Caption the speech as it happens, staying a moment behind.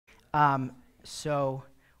So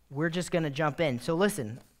we're just going to jump in. So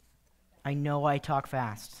listen, I know I talk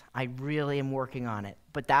fast. I really am working on it.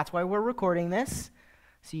 But that's why we're recording this,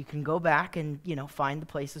 so you can go back and, find the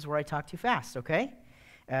places where I talk too fast, okay?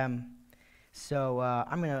 So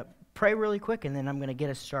I'm going to pray really quick, and then I'm going to get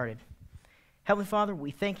us started. Heavenly Father,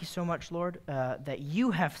 we thank you so much, Lord, that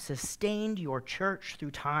you have sustained your church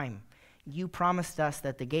through time. You promised us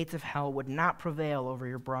that the gates of hell would not prevail over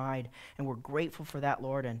your bride, and we're grateful for that,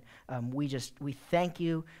 Lord, and we thank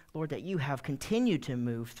you, Lord, that you have continued to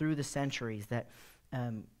move through the centuries, that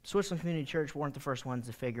Switzerland Community Church weren't the first ones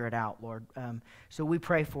to figure it out, Lord. So we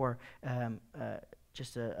pray for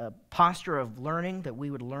just a posture of learning, that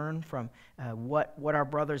we would learn from what our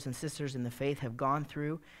brothers and sisters in the faith have gone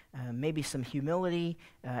through, maybe some humility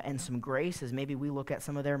and some grace as maybe we look at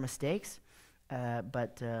some of their mistakes,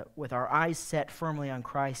 but with our eyes set firmly on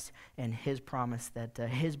Christ and his promise that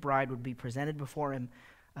his bride would be presented before him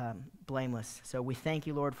blameless. So we thank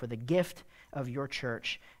you, Lord, for the gift of your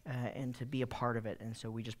church and to be a part of it. And so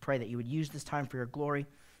we just pray that you would use this time for your glory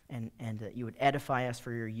and that you would edify us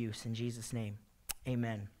for your use. In Jesus' name,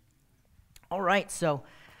 amen. All right, so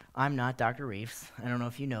I'm not Dr. Reeves. I don't know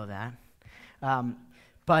if you know that.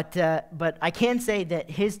 But I can say that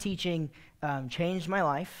his teaching changed my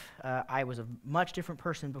life. I was a much different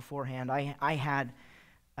person beforehand. I had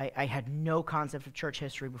no concept of church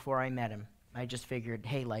history before I met him. I just figured,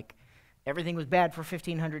 hey, everything was bad for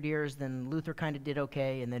 1,500 years, then Luther kind of did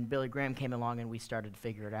okay, and then Billy Graham came along and we started to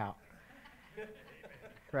figure it out.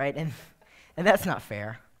 Right? And that's not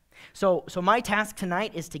fair. So my task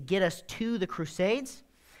tonight is to get us to the Crusades,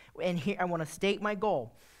 and here I want to state my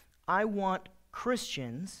goal. I want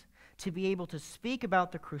Christians to be able to speak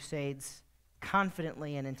about the Crusades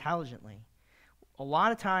confidently and intelligently. A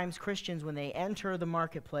lot of times, Christians, when they enter the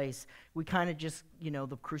marketplace, we kind of just,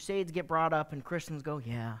 the Crusades get brought up, and Christians go,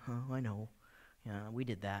 yeah, I know. Yeah, we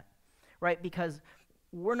did that. Right? Because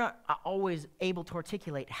we're not always able to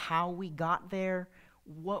articulate how we got there,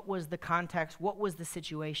 what was the context, what was the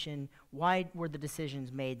situation, why were the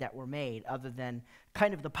decisions made that were made, other than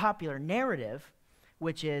kind of the popular narrative,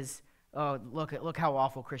 which is, oh, look how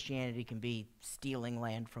awful Christianity can be, stealing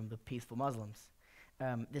land from the peaceful Muslims.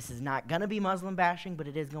 This is not going to be Muslim bashing, but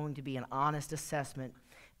it is going to be an honest assessment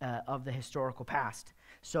of the historical past.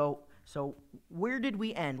 So where did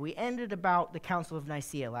we end? We ended about the Council of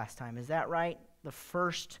Nicaea last time. Is that right? The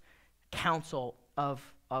first council of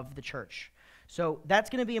the church. So that's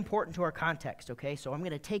going to be important to our context, okay? So I'm going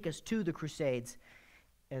to take us to the Crusades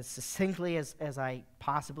as succinctly as I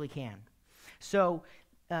possibly can. So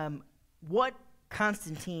what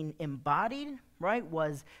Constantine embodied, right,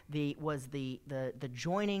 was the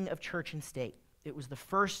joining of church and state. It was the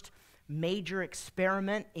first major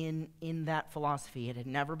experiment in that philosophy. It had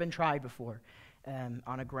never been tried before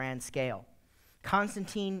on a grand scale.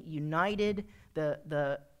 Constantine united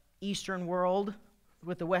the Eastern world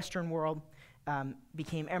with the Western world,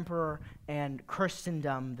 became emperor, and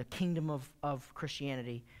Christendom, the kingdom of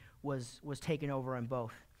Christianity, was taken over in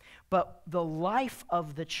both. But the life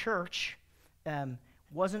of the church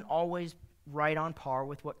wasn't always right on par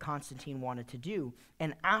with what Constantine wanted to do.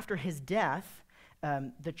 And after his death,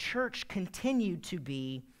 the church continued to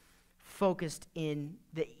be focused in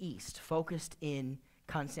the East, focused in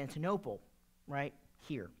Constantinople, right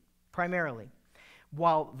here, primarily,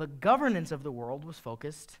 while the governance of the world was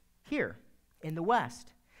focused here in the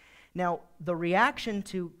West. Now, the reaction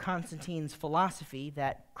to Constantine's philosophy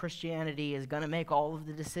that Christianity is going to make all of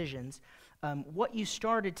the decisions, what you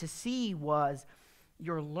started to see was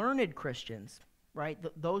your learned Christians, right,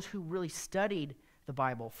 those who really studied the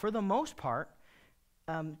Bible, for the most part,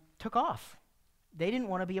 took off. They didn't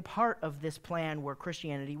want to be a part of this plan where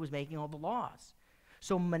Christianity was making all the laws.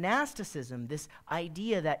 So monasticism, this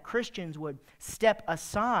idea that Christians would step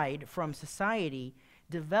aside from society,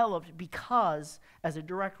 developed because, as a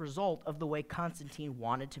direct result of the way Constantine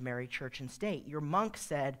wanted to marry church and state. Your monk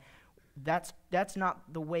said, that's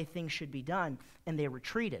not the way things should be done, and they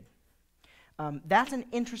retreated. That's an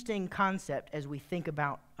interesting concept as we think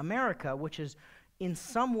about America, which is in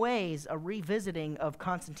some ways a revisiting of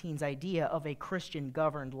Constantine's idea of a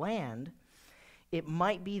Christian-governed land. It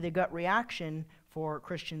might be the gut reaction for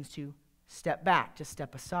Christians to step back, to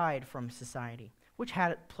step aside from society, which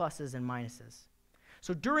had pluses and minuses.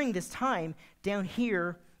 So during this time, down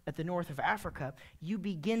here at the north of Africa, you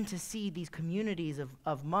begin to see these communities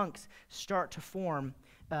of monks start to form,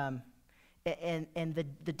 and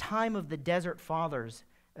the time of the Desert Fathers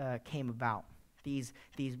came about. These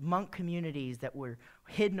monk communities that were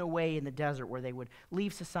hidden away in the desert where they would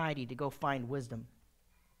leave society to go find wisdom.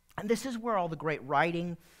 And this is where all the great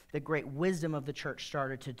writing, the great wisdom of the church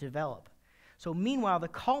started to develop. So meanwhile, the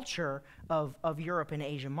culture of Europe and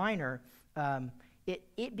Asia Minor,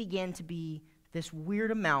 it began to be this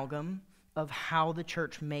weird amalgam of how the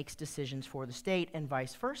church makes decisions for the state and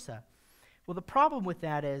vice versa. Well, the problem with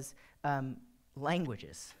that is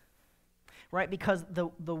languages, right? Because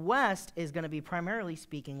the West is going to be primarily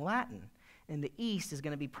speaking Latin, and the East is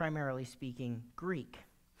going to be primarily speaking Greek.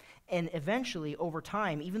 And eventually, over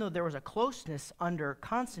time, even though there was a closeness under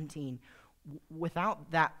Constantine,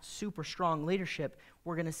 without that super strong leadership,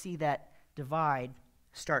 we're going to see that divide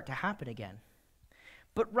start to happen again.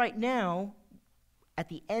 But right now, at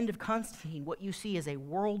the end of Constantine, what you see is a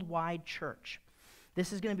worldwide church.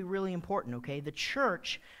 This is going to be really important, okay? The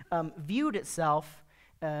church viewed itself.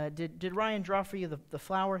 Did Ryan draw for you the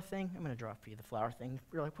flower thing? I'm going to draw for you the flower thing.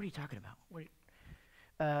 You're like, what are you talking about?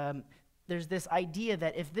 There's this idea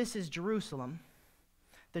that if this is Jerusalem,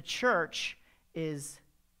 the church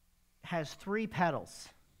has 3 petals.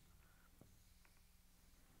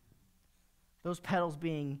 Those petals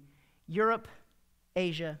being Europe,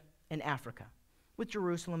 Asia, and Africa, with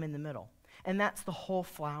Jerusalem in the middle. And that's the whole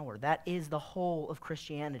flower. That is the whole of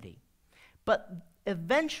Christianity. But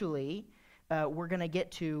eventually, we're going to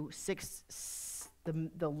get to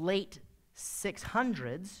the late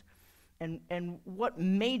 600s, and what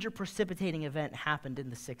major precipitating event happened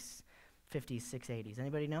in the 650s, 680s?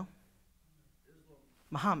 Anybody know?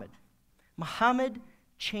 Muhammad. Muhammad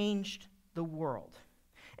changed the world.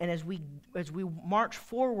 And as we march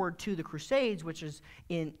forward to the Crusades, which is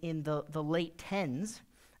in the late 10s,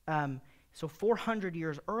 so 400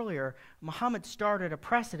 years earlier, Muhammad started a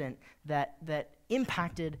precedent that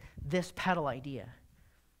impacted this petal idea,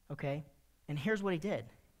 okay? And here's what he did.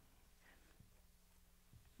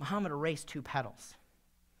 Muhammad erased 2 petals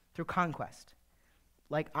through conquest.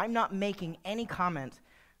 Like, I'm not making any comment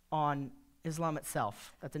on Islam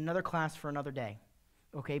itself. That's another class for another day,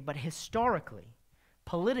 okay? But historically,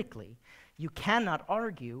 politically, you cannot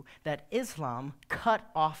argue that Islam cut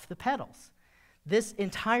off the petals. This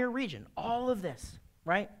entire region, all of this,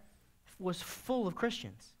 right, was full of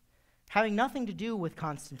Christians, having nothing to do with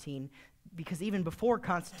Constantine, because even before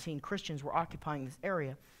Constantine, Christians were occupying this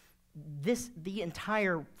area. The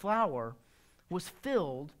entire flower was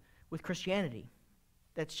filled with Christianity.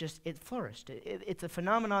 It flourished. It's a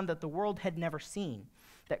phenomenon that the world had never seen,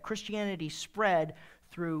 that Christianity spread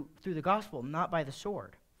through the gospel, not by the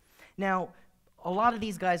sword. Now, a lot of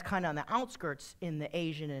these guys kind of on the outskirts in the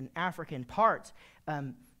Asian and African parts,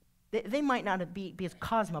 they might not be as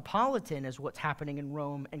cosmopolitan as what's happening in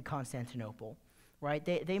Rome and Constantinople, right?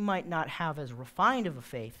 They might not have as refined of a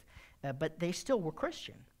faith, but they still were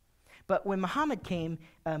Christian. But when Muhammad came,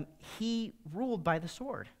 he ruled by the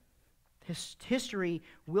sword. History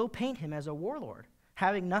will paint him as a warlord.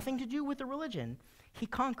 Having nothing to do with the religion, he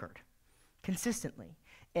conquered consistently.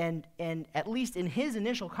 And at least in his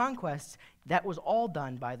initial conquests, that was all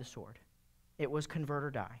done by the sword. It was convert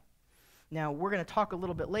or die. Now, we're going to talk a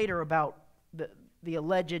little bit later about the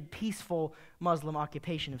alleged peaceful Muslim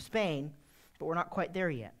occupation of Spain, but we're not quite there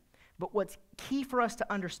yet. But what's key for us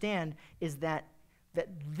to understand is that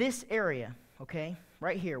this area, okay,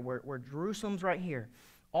 right here, where Jerusalem's right here,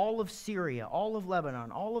 all of Syria, all of Lebanon,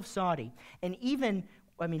 all of Saudi, and even,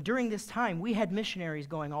 during this time, we had missionaries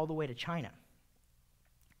going all the way to China.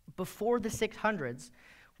 Before the 600s,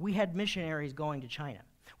 we had missionaries going to China.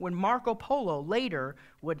 When Marco Polo later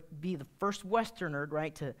would be the first Westerner,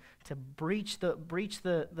 right, to breach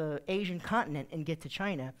the Asian continent and get to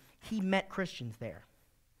China, he met Christians there,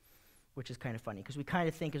 which is kind of funny, because we kind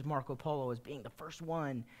of think of Marco Polo as being the first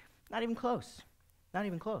one. Not even close. Not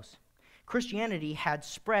even close. Christianity had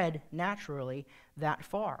spread naturally that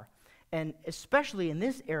far. And especially in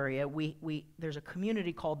this area, there's a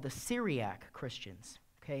community called the Syriac Christians.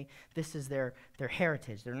 Okay, this is their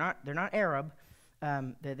heritage. They're not Arab.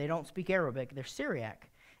 They don't speak Arabic. They're Syriac.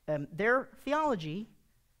 Their theology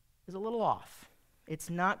is a little off. It's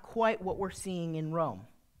not quite what we're seeing in Rome.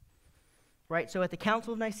 Right? So at the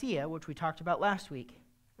Council of Nicaea, which we talked about last week,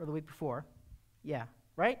 or the week before,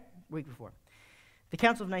 week before. The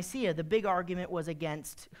Council of Nicaea, the big argument was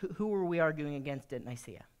against, who were we arguing against at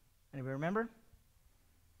Nicaea? Anybody remember?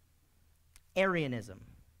 Arianism,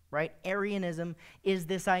 right? Arianism is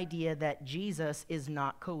this idea that Jesus is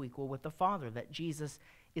not co-equal with the Father, that Jesus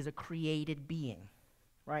is a created being,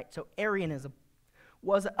 right? So Arianism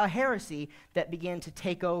was a heresy that began to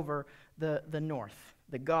take over the north,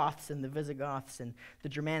 the Goths and the Visigoths and the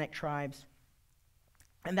Germanic tribes,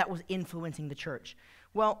 and that was influencing the church.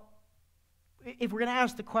 Well, if we're going to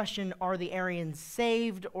ask the question, are the Arians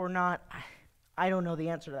saved or not, I don't know the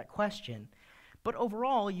answer to that question. But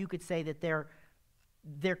overall, you could say that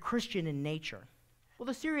they're Christian in nature. Well,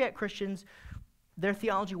 the Syriac Christians, their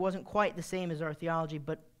theology wasn't quite the same as our theology,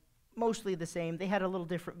 but mostly the same. They had a little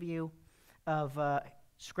different view of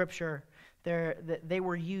Scripture. They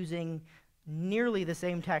were using nearly the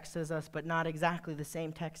same text as us, but not exactly the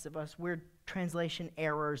same text of us. Weird translation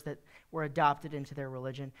errors that were adopted into their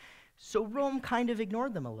religion. So Rome kind of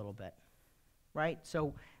ignored them a little bit, right?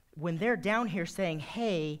 So when they're down here saying,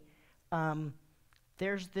 hey,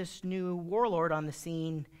 there's this new warlord on the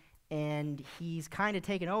scene, and he's kind of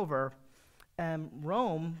taken over,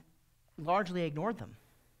 Rome largely ignored them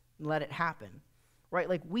and let it happen, right?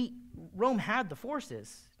 Like Rome had the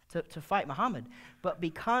forces to fight Muhammad, but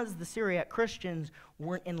because the Syriac Christians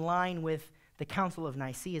weren't in line with the Council of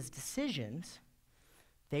Nicaea's decisions,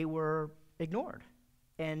 they were ignored,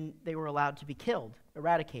 and they were allowed to be killed,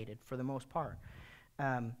 eradicated for the most part.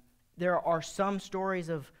 There are some stories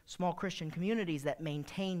of small Christian communities that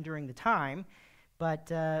maintained during the time, but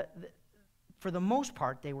for the most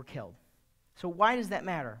part, they were killed. So why does that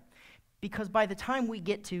matter? Because by the time we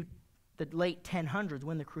get to the late 1000s,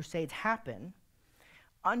 when the Crusades happen,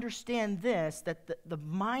 understand this, that the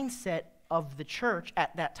mindset of the church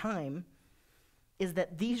at that time is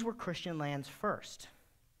that these were Christian lands first.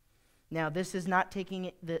 Now, this is not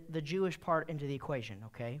taking the Jewish part into the equation,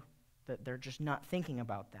 okay? That they're just not thinking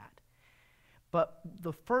about that. But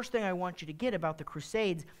the first thing I want you to get about the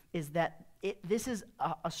Crusades is that this is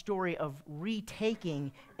a story of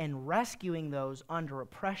retaking and rescuing those under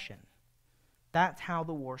oppression. That's how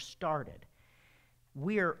the war started.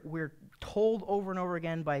 We're told over and over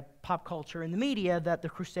again by pop culture and the media that the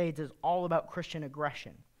Crusades is all about Christian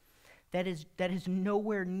aggression. That is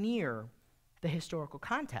nowhere near the historical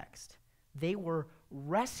context. They were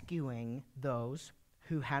rescuing those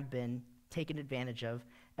who had been taken advantage of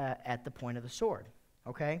at the point of the sword.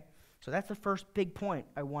 Okay, so that's the first big point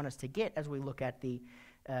I want us to get as we look at the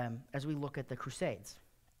Crusades.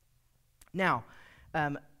 Now,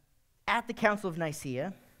 at the Council of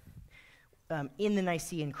Nicaea, in the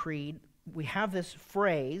Nicene Creed, we have this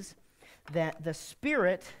phrase that the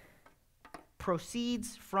Spirit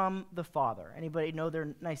proceeds from the Father. Anybody know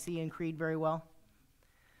their Nicene Creed very well?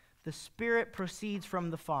 The Spirit proceeds from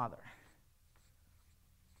the Father.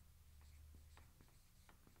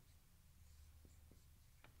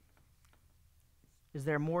 Is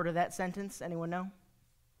there more to that sentence? Anyone know?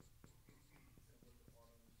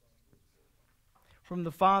 From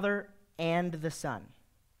the Father and the Son.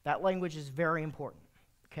 That language is very important,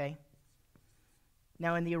 okay?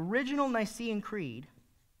 Now, in the original Nicene Creed,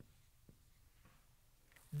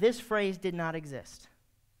 this phrase did not exist,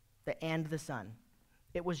 the and the Son.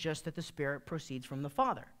 It was just that the Spirit proceeds from the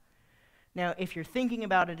Father. Now, if you're thinking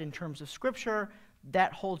about it in terms of Scripture,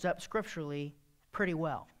 that holds up scripturally pretty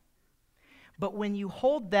well. But when you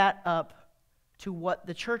hold that up to what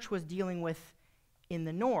the church was dealing with in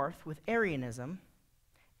the north, with Arianism,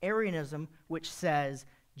 which says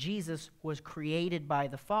Jesus was created by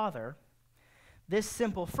the Father, this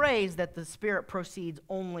simple phrase that the Spirit proceeds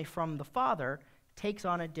only from the Father takes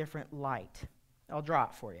on a different light. I'll draw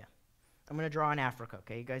it for you. I'm going to draw in Africa,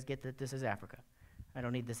 okay? You guys get that this is Africa. I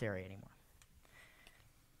don't need this area anymore.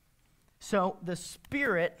 So the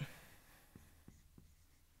Spirit,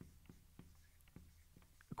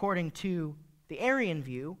 according to the Arian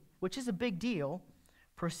view, which is a big deal,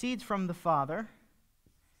 proceeds from the Father,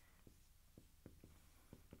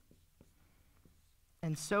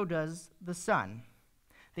 and so does the Son.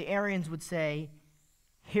 The Arians would say,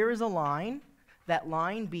 here is a line, that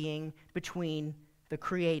line being between the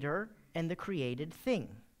Creator and the created thing.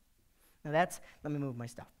 Now let me move my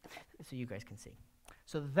stuff so you guys can see.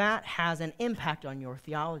 So that has an impact on your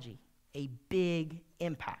theology, a big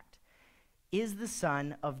impact. Is the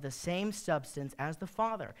Son of the same substance as the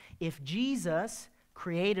Father? If Jesus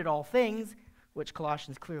created all things, which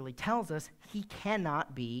Colossians clearly tells us, he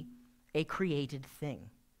cannot be a created thing.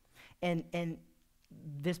 And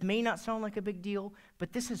this may not sound like a big deal,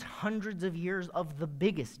 but this is hundreds of years of the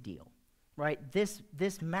biggest deal, right? This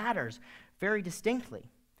matters very distinctly.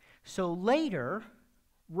 So later,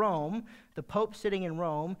 Rome, the Pope sitting in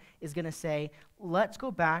Rome, is going to say, let's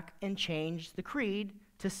go back and change the creed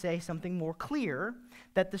to say something more clear,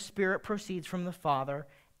 that the Spirit proceeds from the Father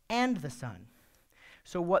and the Son.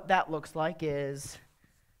 So what that looks like is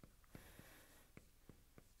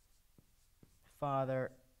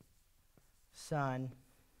Father, Son,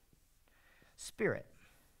 Spirit.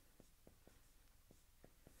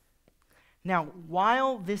 Now,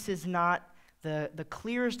 while this is not the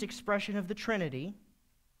clearest expression of the Trinity,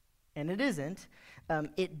 and it isn't,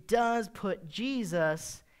 it does put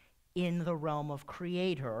Jesus in the realm of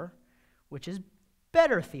creator, which is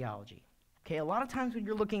better theology. Okay, a lot of times when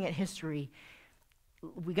you're looking at history,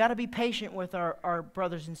 we got to be patient with our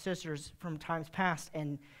brothers and sisters from times past,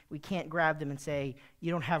 and we can't grab them and say,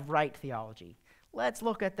 you don't have right theology. Let's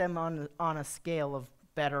look at them on a scale of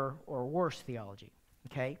better or worse theology,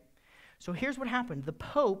 okay? So here's what happened. The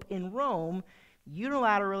Pope in Rome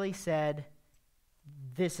unilaterally said,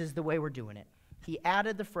 this is the way we're doing it. He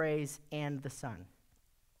added the phrase, and the Son.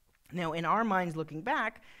 Now, in our minds looking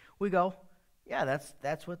back, we go, yeah,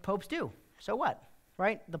 that's what popes do. So what,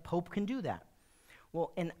 right? The Pope can do that.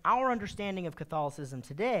 Well, in our understanding of Catholicism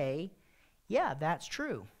today, yeah, that's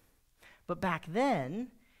true. But back then,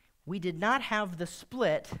 we did not have the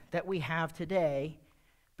split that we have today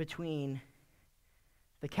between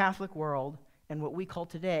the Catholic world and what we call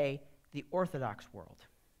today the Orthodox world.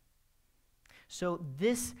 So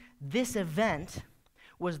this event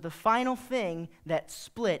was the final thing that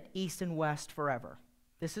split East and West forever.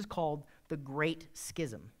 This is called the Great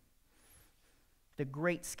Schism. The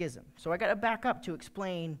Great Schism. So I got to back up to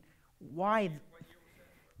explain why.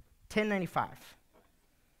 1095.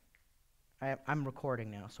 I'm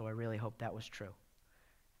recording now, so I really hope that was true.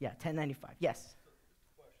 Yeah, 1095. Yes.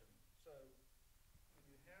 Question. So when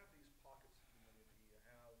you have these pockets of community, you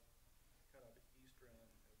have kind of Eastern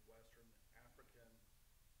and Western African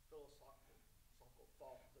philosophical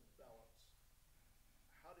thought develops.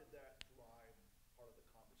 How did that drive part of the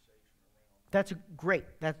conversation around? That's great.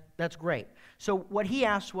 That's great. So what he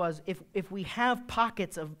asked was, if we have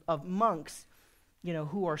pockets of monks,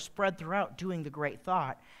 who are spread throughout doing the great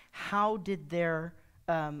thought, how did their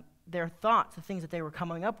thoughts, the things that they were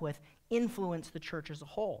coming up with, influence the church as a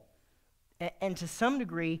whole? And to some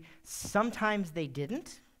degree, sometimes they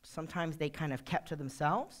didn't. Sometimes they kind of kept to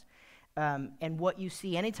themselves. And what you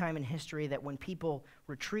see anytime in history, that when people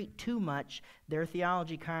retreat too much, their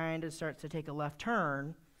theology kind of starts to take a left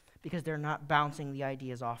turn because they're not bouncing the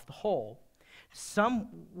ideas off the whole. Some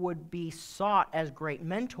would be sought as great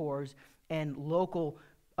mentors and local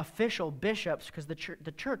official bishops, because the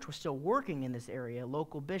church was still working in this area.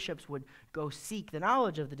 Local bishops would go seek the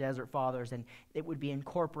knowledge of the Desert Fathers, and it would be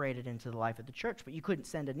incorporated into the life of the church. But you couldn't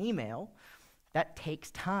send an email. That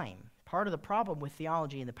takes time. Part of the problem with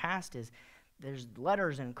theology in the past is there's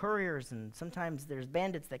letters and couriers, and sometimes there's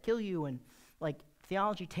bandits that kill you, and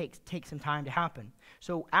theology takes some time to happen.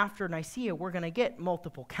 So after Nicaea, we're going to get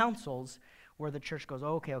multiple councils where the church goes,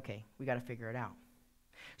 okay, we got to figure it out.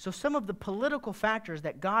 So some of the political factors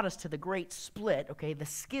that got us to the great split, the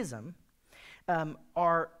schism,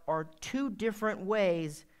 are two different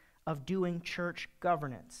ways of doing church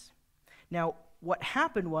governance. Now, what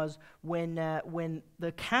happened was when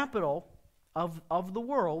the capital of the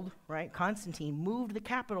world, right, Constantine, moved the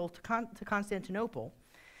capital to Constantinople,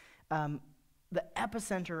 the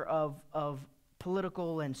epicenter of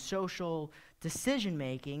political and social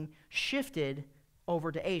decision-making shifted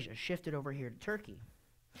over to Asia, shifted over here to Turkey.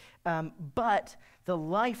 But the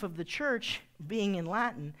life of the church, being in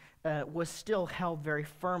Latin, was still held very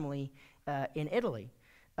firmly in Italy.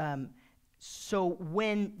 So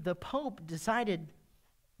when the Pope decided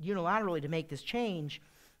unilaterally to make this change,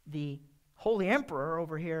 the Holy Emperor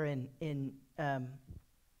over here in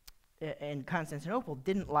Constantinople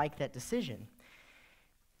didn't like that decision.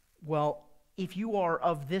 Well, if you are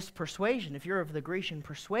of this persuasion, if you're of the Grecian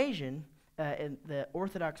persuasion, and the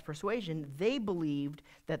Orthodox persuasion, they believed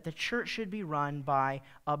that the church should be run by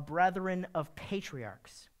a brethren of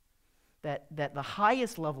patriarchs, that the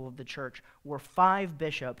highest level of the church were 5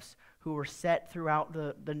 bishops who were set throughout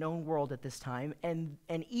the known world at this time, and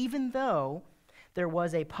even though there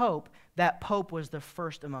was a pope, that pope was the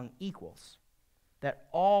first among equals, that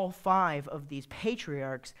all 5 of these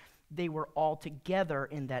patriarchs, they were all together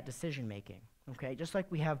in that decision-making. Okay, just like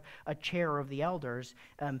we have a chair of the elders,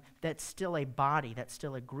 that's still a body, that's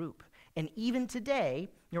still a group. And even today,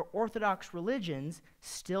 your Orthodox religions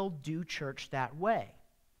still do church that way.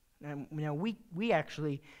 And we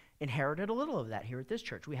actually inherited a little of that here at this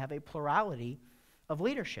church. We have a plurality of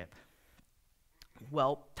leadership.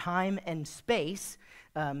 Well, time and space,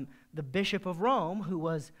 the Bishop of Rome, who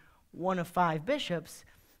was one of 5 bishops,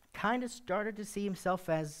 kind of started to see himself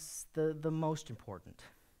as the most important.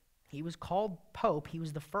 He was called Pope. He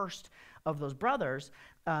was the first of those brothers.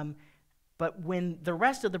 But when the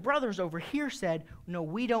rest of the brothers over here said, no,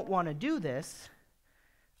 we don't want to do this,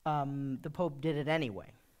 the Pope did it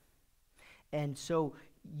anyway. And so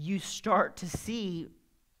you start to see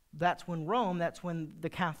that's when the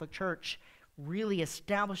Catholic Church really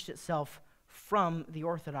established itself from the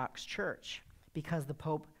Orthodox Church, because the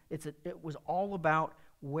Pope, it was all about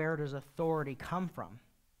where does authority come from.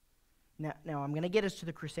 Now I'm going to get us to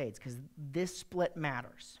the Crusades, because this split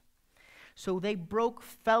matters. So they broke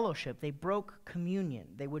fellowship. They broke communion.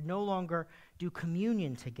 They would no longer do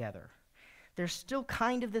communion together. There's still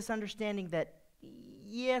kind of this understanding that,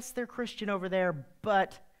 yes, they're Christian over there,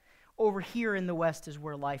 but over here in the West is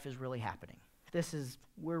where life is really happening.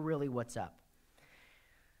 We're really what's up.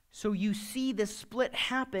 So you see this split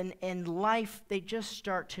happen, and life, they just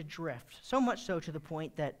start to drift. So much so to the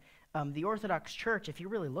point that the Orthodox Church, if you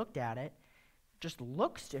really looked at it, just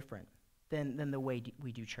looks different than the way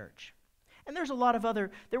we do church. And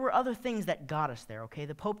there were other things that got us there, okay?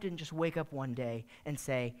 The Pope didn't just wake up one day and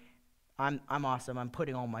say, I'm awesome, I'm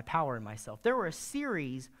putting all my power in myself. There were a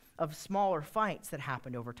series of smaller fights that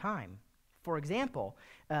happened over time. For example,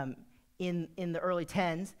 in the early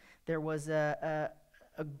 10s, there was a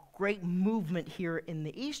great movement here in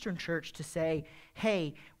the Eastern Church to say,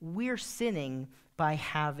 hey, we're sinning by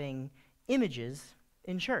having images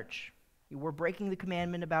in church. We're breaking the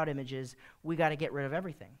commandment about images. We got to get rid of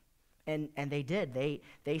everything. And they did.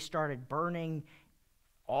 They started burning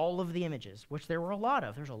all of the images, which there were a lot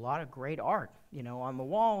of. There's a lot of great art, on the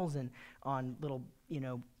walls and on little,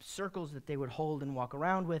 circles that they would hold and walk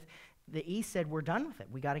around with. The East said, we're done with it.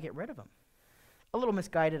 We got to get rid of them. A little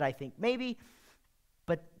misguided, I think, maybe,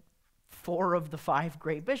 but 4 of the 5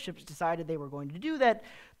 great bishops decided they were going to do that.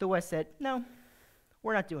 The West said, no,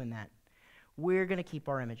 we're not doing that. We're going to keep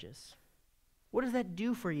our images. What does that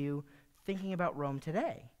do for you thinking about Rome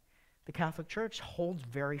today? The Catholic Church holds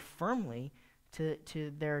very firmly to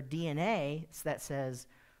their DNA that says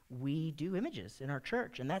we do images in our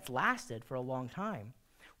church, and that's lasted for a long time.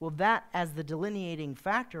 Well, that as the delineating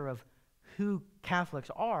factor of who Catholics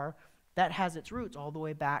are, that has its roots all the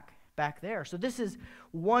way back there. So this is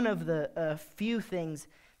one of the few things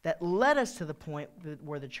that led us to the point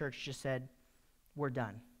where the church just said, we're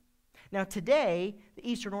done. Now today, the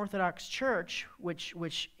Eastern Orthodox Church,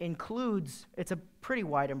 which includes, it's a pretty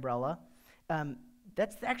wide umbrella,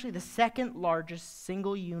 that's actually the second largest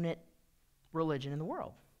single unit religion in the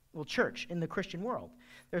world. Well, church in the Christian world.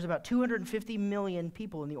 There's about 250 million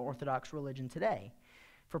people in the Orthodox religion today.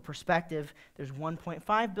 For perspective, there's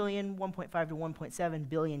 1.5 billion, 1.5 to 1.7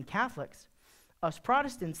 billion Catholics. Us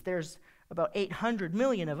Protestants, there's about 800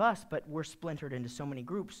 million of us, but we're splintered into so many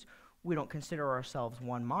groups, we don't consider ourselves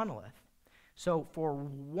one monolith. So for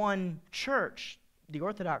one church, the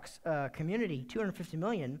Orthodox community, 250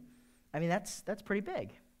 million, I mean, that's pretty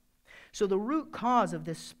big. So the root cause of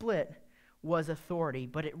this split was authority,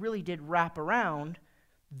 but it really did wrap around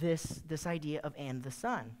this idea of "and the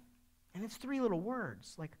Son." And it's 3 little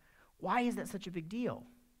words. Like, why is that such a big deal?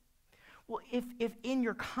 Well, if in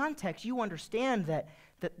your context you understand that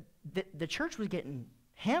the church was getting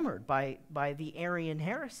hammered by the Arian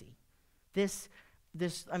heresy, this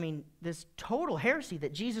total heresy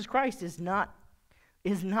that Jesus Christ is not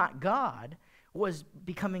God was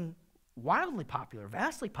becoming wildly popular,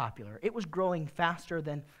 vastly popular. It was growing faster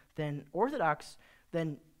than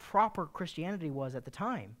proper Christianity was at the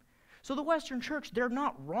time. So the Western Church, they're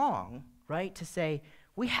not wrong, right, to say,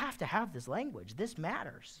 we have to have this language. This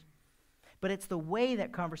matters. But it's the way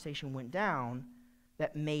that conversation went down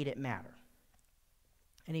that made it matter.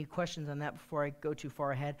 Any questions on that before I go too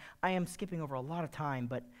far ahead? I am skipping over a lot of time,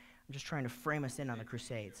 but I'm just trying to frame us in on the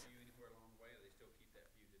Crusades.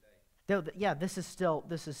 Yeah, this is still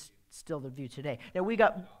the view today. Now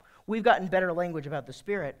we've gotten better language about the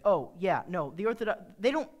Spirit. Oh yeah, no, the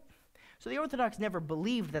Orthodox never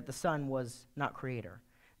believed that the Son was not creator.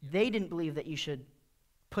 They didn't believe that you should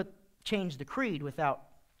change the creed without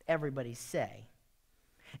everybody's say.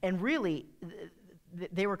 And really,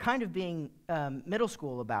 they were kind of being middle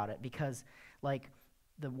school about it, because like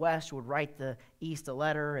the West would write the East a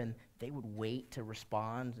letter and they would wait to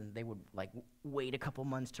respond, and they would like wait a couple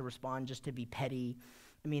months to respond just to be petty.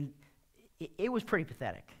 I mean, it was pretty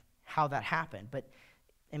pathetic how that happened, but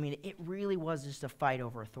I mean, it really was just a fight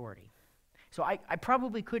over authority. So I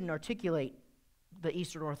probably couldn't articulate the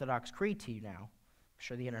Eastern Orthodox Creed to you now. I'm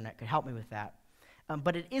sure the internet could help me with that.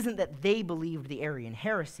 But it isn't that they believed the Arian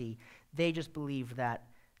heresy. They just believed that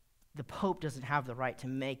the Pope doesn't have the right to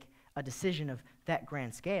make a decision of that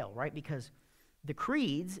grand scale, right? Because the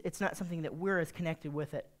creeds, it's not something that we're as connected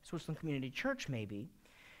with at Switzerland Community Church maybe,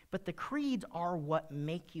 but the creeds are what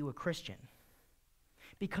make you a Christian.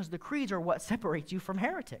 Because the creeds are what separates you from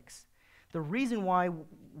heretics. The reason why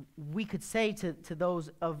we could say to those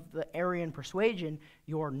of the Arian persuasion,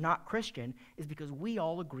 you're not Christian, is because we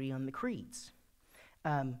all agree on the creeds.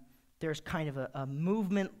 There's kind of a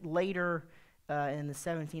movement later in the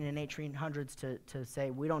 17 and 1800s to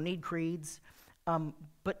say we don't need creeds,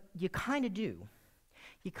 but you kind of do.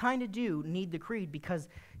 You kind of do need the creed, because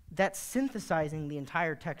that's synthesizing the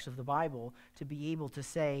entire text of the Bible to be able to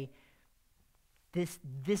say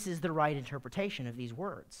this is the right interpretation of these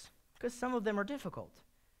words, because some of them are difficult,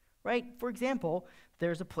 right? For example,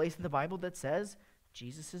 there's a place in the Bible that says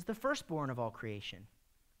Jesus is the firstborn of all creation.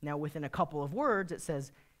 Now, within a couple of words, it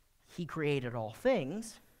says he created all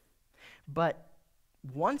things, but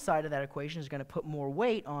one side of that equation is going to put more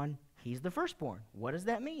weight on he's the firstborn. What does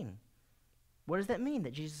that mean? What does that mean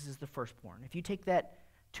that Jesus is the firstborn? If you take that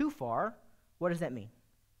too far, what does that mean?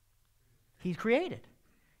 He's created.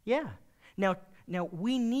 Yeah. Now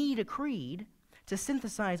we need a creed to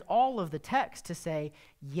synthesize all of the text to say,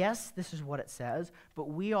 yes, this is what it says, but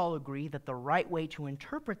we all agree that the right way to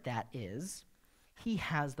interpret that is he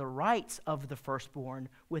has the rights of the firstborn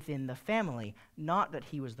within the family, not that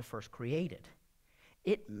he was the first created.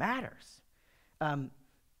 It matters. The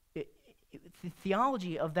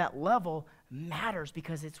theology of that level matters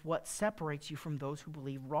because it's what separates you from those who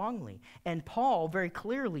believe wrongly. And Paul very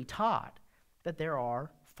clearly taught that there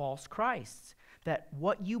are false Christs, that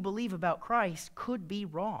what you believe about Christ could be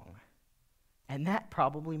wrong. And that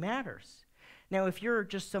probably matters. Now, if you're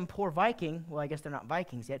just some poor Viking, well, I guess they're not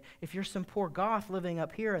Vikings yet. If you're some poor Goth living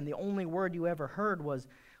up here and the only word you ever heard was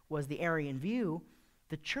the Arian view,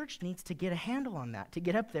 the church needs to get a handle on that, to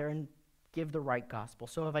get up there and give the right gospel.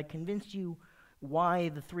 So have I convinced you why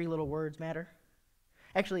the three little words matter?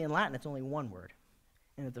 Actually, in Latin, it's only one word,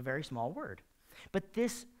 and it's a very small word. But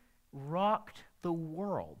this rocked the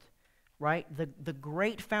world, right? The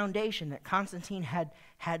great foundation that Constantine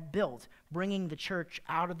had built, bringing the church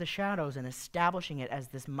out of the shadows and establishing it as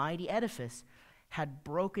this mighty edifice, had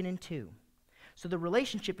broken in two. So the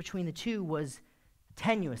relationship between the two was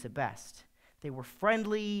tenuous at best. They were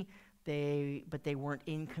friendly, but they weren't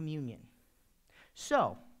in communion.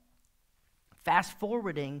 So, fast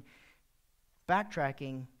forwarding,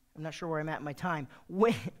 backtracking, I'm not sure where I'm at in my time.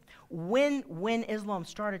 When Islam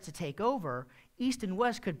started to take over, East and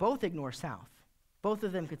West could both ignore South. Both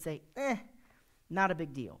of them could say, not a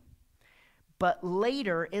big deal. But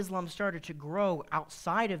later, Islam started to grow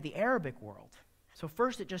outside of the Arabic world. So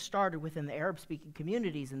first it just started within the Arab-speaking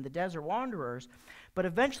communities and the desert wanderers, but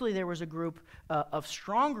eventually there was a group of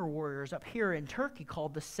stronger warriors up here in Turkey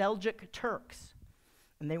called the Seljuk Turks.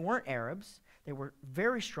 And they weren't Arabs. They were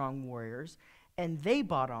very strong warriors, and they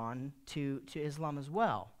bought on to Islam as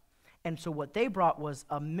well. And so what they brought was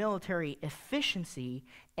a military efficiency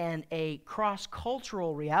and a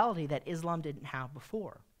cross-cultural reality that Islam didn't have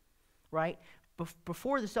before, right?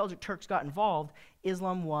 Before the Seljuk Turks got involved,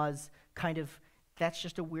 Islam was kind of, that's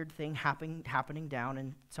just a weird thing happening down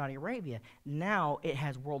in Saudi Arabia. Now it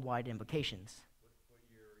has worldwide implications. What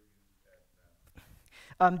year are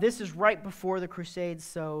you at now? This is right before the Crusades,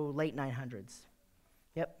 so late 900s.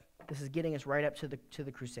 Yep, this is getting us right up to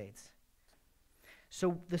the Crusades.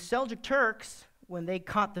 So the Seljuk Turks, when they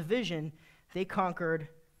caught the vision, they conquered.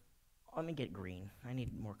 Let me get green. I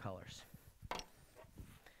need more colors.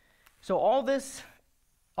 So all this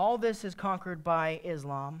is conquered by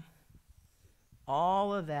Islam.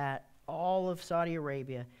 All of that, all of Saudi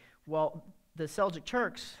Arabia. Well, the Seljuk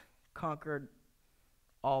Turks conquered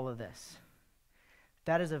all of this.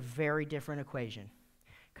 That is a very different equation,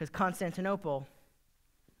 because Constantinople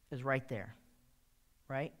is right there,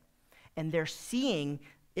 right? And they're seeing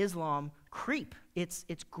Islam creep. It's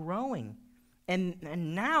growing. And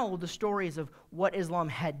now the stories of what Islam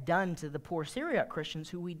had done to the poor Syriac Christians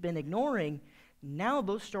who we'd been ignoring, now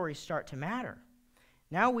those stories start to matter.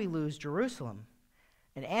 Now we lose Jerusalem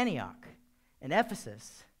and Antioch and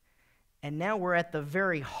Ephesus, and now we're at the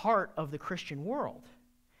very heart of the Christian world.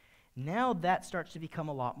 Now that starts to become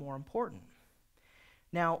a lot more important.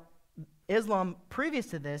 Now, Islam, previous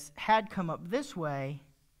to this, had come up this way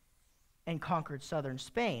and conquered southern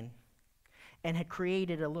Spain and had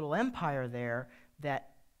created a little empire there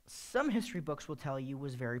that some history books will tell you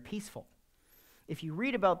was very peaceful. If you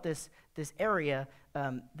read about this area,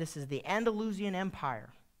 this is the Andalusian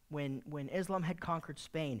Empire when Islam had conquered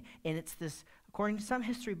Spain. And it's this, according to some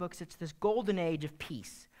history books, it's this golden age of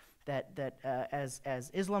peace that as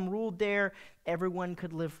Islam ruled there, everyone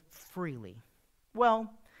could live freely.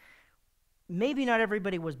 Well, maybe not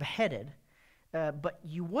everybody was beheaded, but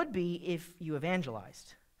you would be if you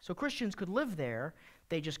evangelized. So Christians could live there,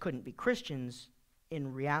 they just couldn't be Christians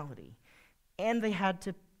in reality. And they had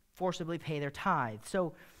to forcibly pay their tithe.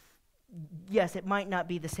 So, yes, it might not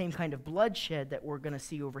be the same kind of bloodshed that we're going to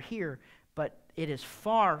see over here, but it is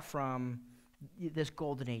far from this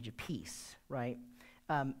golden age of peace, right?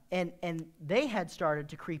 And they had started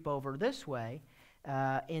to creep over this way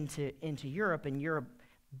into Europe, and Europe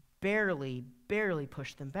barely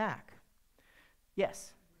pushed them back.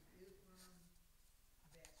 Yes? Was Islam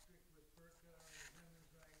that strict with burqa and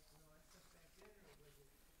women's rights and all that stuff back then, or was it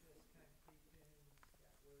just kind of creeped in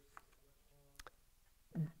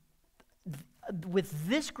With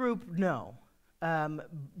this group, no.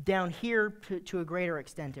 Down here, to a greater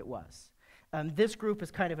extent, it was. This group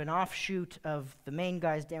is kind of an offshoot of the main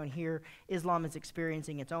guys down here. Islam is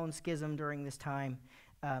experiencing its own schism during this time.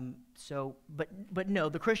 But no,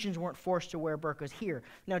 the Christians weren't forced to wear burqas here.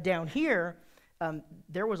 Now down here,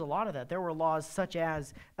 there was a lot of that. There were laws such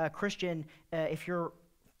as Christian, if you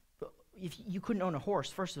couldn't own a horse,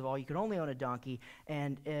 first of all, you could only own a donkey,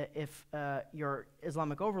 and if your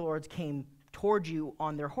Islamic overlords came towards you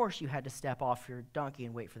on their horse, you had to step off your donkey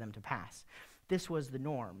and wait for them to pass. This was the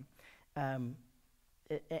norm. And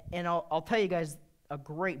I'll tell you guys a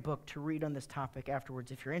great book to read on this topic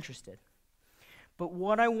afterwards if you're interested. But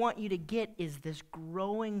what I want you to get is this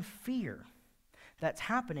growing fear that's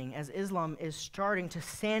happening as Islam is starting to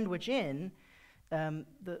sandwich in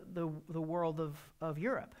the world of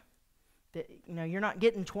Europe. You're not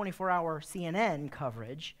getting 24-hour CNN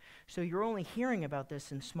coverage, so you're only hearing about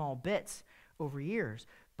this in small bits over years.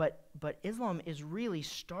 But Islam is really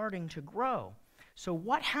starting to grow. So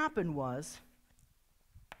what happened was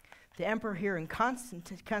the emperor here in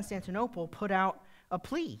Constantinople put out a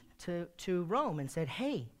plea to Rome and said,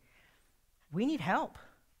 hey, we need help.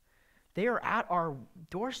 They are at our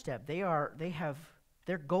doorstep. They're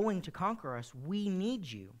going to conquer us. We need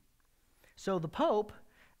you. So the Pope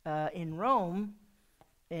in Rome,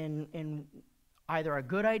 in either a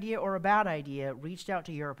good idea or a bad idea, reached out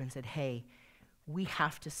to Europe and said, hey, we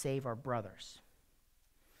have to save our brothers.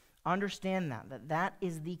 Understand that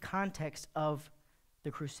is the context of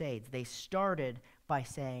the Crusades. They started by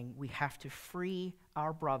saying we have to free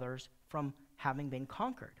our brothers from having been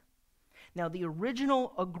conquered. Now, the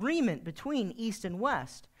original agreement between East and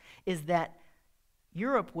West is that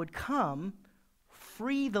Europe would come,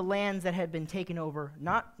 free the lands that had been taken over,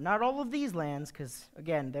 not all of these lands, because,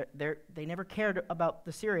 again, they never cared about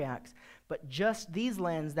the Syriacs, but just these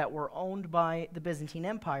lands that were owned by the Byzantine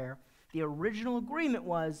Empire. The original agreement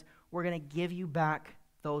was, we're going to give you back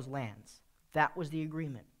those lands. That was the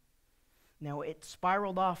agreement. Now, it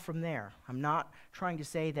spiraled off from there. I'm not trying to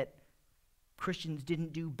say that Christians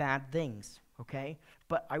didn't do bad things, okay?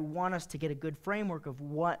 But I want us to get a good framework of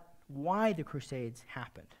why the Crusades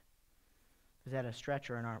happened. Is that a stretch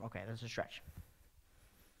or an arm? Okay, that's a stretch.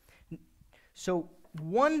 So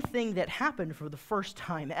one thing that happened for the first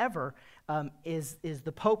time ever is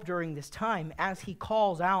the Pope during this time, as he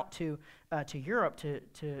calls out to Europe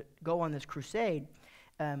to go on this crusade,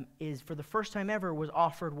 is for the first time ever was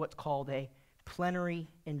offered what's called a plenary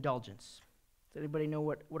indulgence. Does anybody know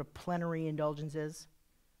what a plenary indulgence is?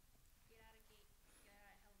 Get out of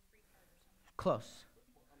hell free card or something. Close.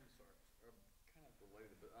 I'm sorry, kind of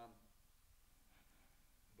related, but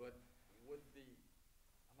would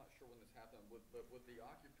I'm not sure when this happened, but would the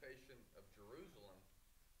occupation of Jerusalem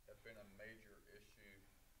have been a major issue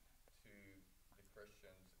to the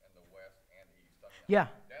Christians in the West and East? I mean, Yeah.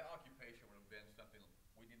 That occupation would have been something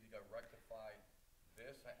we need to go rectify.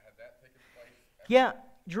 This had that taken place? Yeah,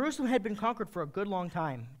 Jerusalem had been conquered for a good long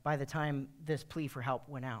time by the time this plea for help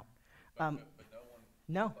went out. But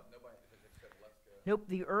No. nobody said, let's go. Nope,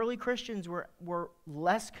 the early Christians were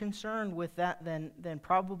less concerned with that than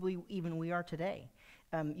probably even we are today.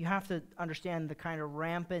 You have to understand the kind of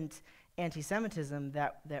rampant anti-Semitism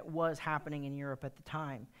that was happening in Europe at the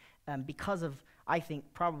time, because of, I think,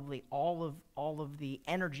 probably all of the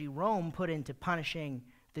energy Rome put into punishing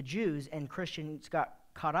the Jews, and Christians got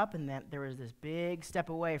caught up in that. There was this big step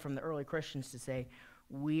away from the early Christians to say,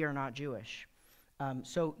 we are not Jewish.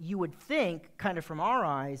 So you would think, kind of from our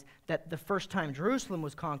eyes, that the first time Jerusalem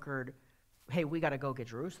was conquered, hey, we got to go get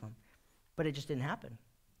Jerusalem. But it just didn't happen.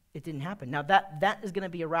 It didn't happen. Now, that is going to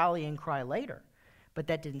be a rallying cry later, but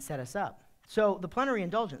that didn't set us up. So the plenary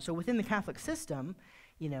indulgence. So within the Catholic system,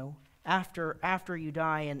 after you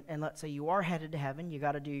die, and let's say you are headed to heaven, you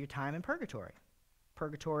got to do your time in purgatory.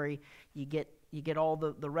 Purgatory, you get all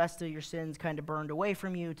the rest of your sins kind of burned away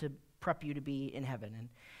from you to prep you to be in heaven.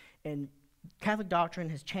 And Catholic doctrine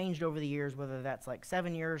has changed over the years, whether that's like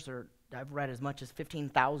 7 years or I've read as much as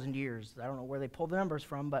 15,000 years. I don't know where they pulled the numbers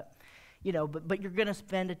from, but you're going to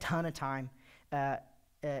spend a ton of time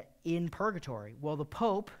in purgatory. Well, the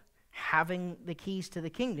Pope, having the keys to the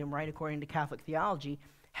kingdom, right, according to Catholic theology,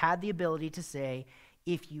 had the ability to say,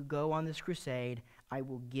 if you go on this crusade, I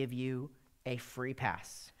will give you a free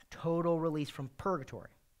pass. Total release from purgatory,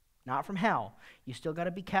 not from hell. You still got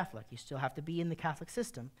to be Catholic. You still have to be in the Catholic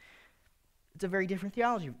system. It's a very different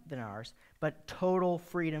theology than ours, but total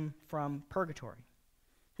freedom from purgatory.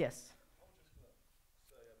 Yes? I was just going to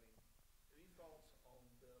say, any thoughts on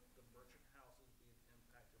the merchant houses being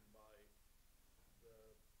impacted by the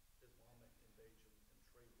Islamic invasion and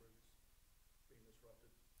trade routes being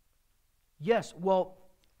disrupted? Yes, well,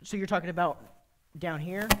 so you're talking about down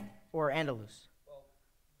here or Andalus? Well,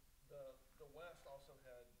 the West also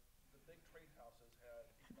had, the big trade houses had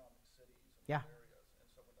economic cities in Yeah. those areas. And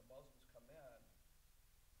so when the Muslims come in,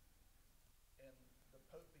 and the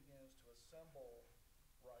Pope begins to assemble,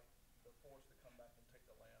 right, the force to come back and take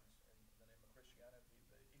the lands in the name of Christianity,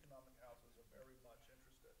 the economic houses are very much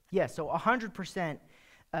interested. Yeah, so 100%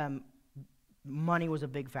 money was a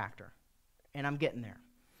big factor, and I'm getting there.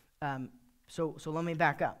 So let me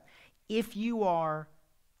back up. If you are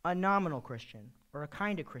a nominal Christian or a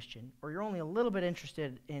kind of Christian, or you're only a little bit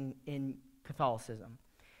interested in Catholicism,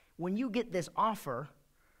 when you get this offer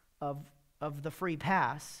of the free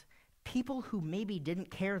pass, people who maybe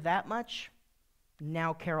didn't care that much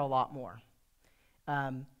now care a lot more.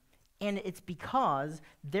 And it's because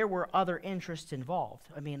there were other interests involved.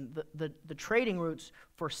 I mean, the trading routes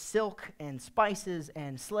for silk and spices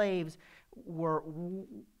and slaves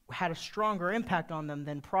had a stronger impact on them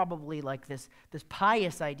than probably like this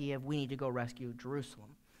pious idea of we need to go rescue Jerusalem.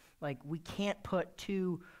 Like, we can't put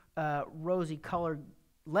two rosy-colored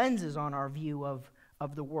lenses on our view of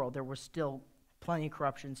the world. There was still plenty of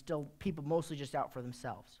corruption, still people mostly just out for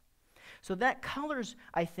themselves. So that colors,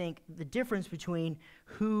 I think, the difference between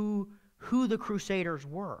who the Crusaders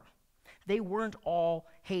were. They weren't all,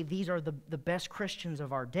 hey, these are the best Christians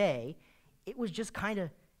of our day. It was just kind of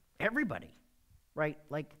everybody, right?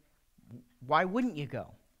 Like, why wouldn't you go?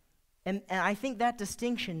 And I think that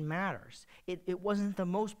distinction matters. It wasn't the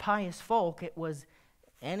most pious folk. It was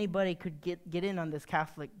anybody could get in on this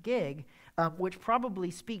Catholic gig, which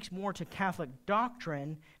probably speaks more to Catholic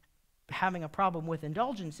doctrine having a problem with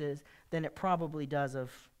indulgences than it probably does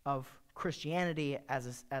of Christianity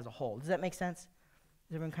as a whole. Does that make sense?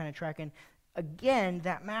 Is everyone kind of tracking? Again,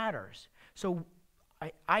 that matters. So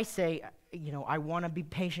I say, I want to be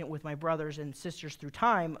patient with my brothers and sisters through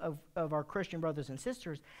time of our Christian brothers and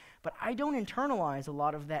sisters, but I don't internalize a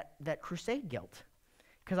lot of that crusade guilt.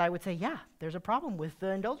 Because I would say, yeah, there's a problem with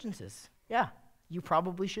the indulgences. Yeah, you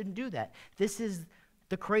probably shouldn't do that. This is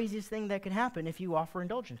the craziest thing that can happen if you offer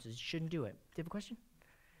indulgences. You shouldn't do it. Do you have a question?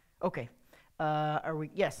 Okay.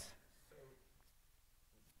 Yes? So,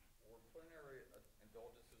 were plenary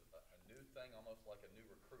indulgences a new thing, almost like a new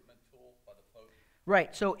recruitment tool by the Pope?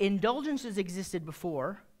 Right, so indulgences existed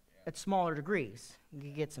before at smaller degrees. You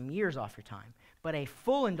could get some years off your time. But a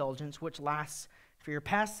full indulgence, which lasts for your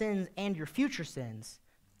past sins and your future sins,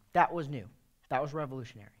 that was new. That was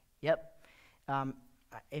revolutionary. Yep.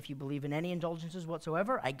 If you believe in any indulgences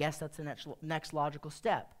whatsoever, I guess that's the next logical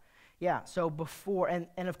step. Yeah, so before,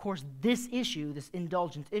 and of course this issue, this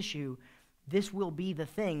indulgence issue, this will be the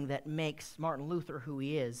thing that makes Martin Luther who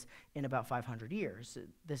he is in about 500 years.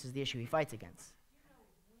 This is the issue he fights against.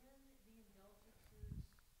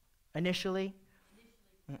 Initially?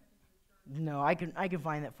 No, I can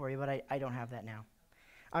find that for you, but I don't have that now.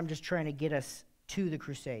 I'm just trying to get us to the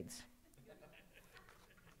Crusades.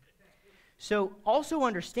 So also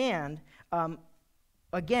understand,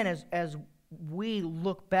 again, as we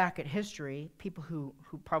look back at history, people who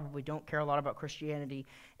probably don't care a lot about Christianity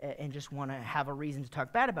and just want to have a reason to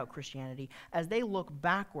talk bad about Christianity, as they look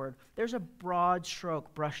backward, there's a broad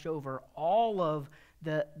stroke brushed over all of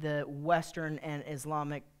the Western and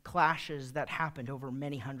Islamic clashes that happened over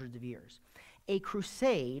many hundreds of years. A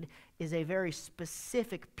crusade is a very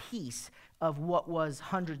specific piece of what was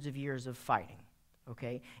hundreds of years of fighting.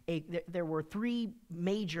 Okay, there were 3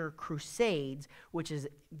 major crusades, which is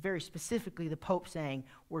very specifically the Pope saying,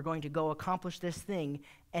 we're going to go accomplish this thing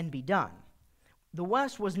and be done. The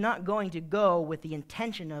West was not going to go with the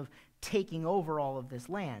intention of taking over all of this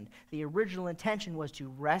land. The original intention was to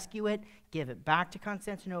rescue it, give it back to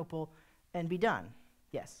Constantinople, and be done.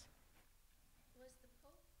 Yes? Was the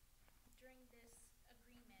Pope during this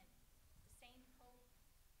agreement the same Pope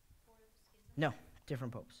for the schism? No,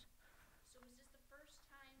 different popes. So was this the first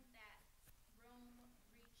time that Rome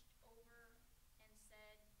reached over and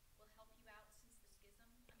said, we'll help you out since the schism?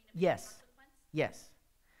 I mean, Yes. consequence? Yes.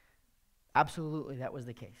 Absolutely, that was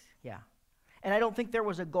the case. Yeah. And I don't think there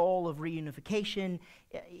was a goal of reunification.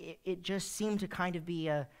 It just seemed to kind of be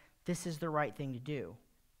this is the right thing to do.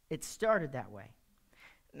 It started that way.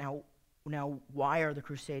 Now, why are the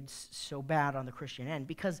Crusades so bad on the Christian end?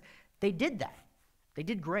 Because they did that. They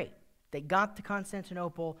did great. They got to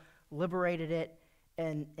Constantinople, liberated it,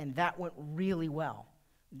 and that went really well.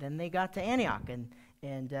 Then they got to Antioch,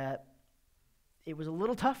 and it was a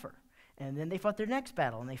little tougher. And then they fought their next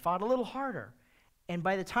battle, and they fought a little harder. And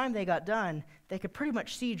by the time they got done, they could pretty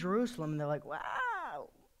much see Jerusalem, and they're like, wow,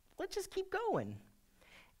 let's just keep going.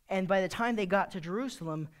 And by the time they got to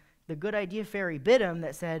Jerusalem, the good idea fairy bit them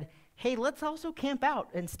that said, hey, let's also camp out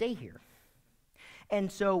and stay here.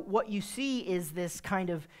 And so what you see is this kind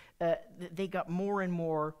of, they got more and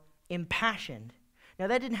more impassioned. Now,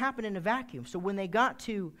 that didn't happen in a vacuum. So when they got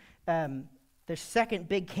to their second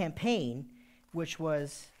big campaign, which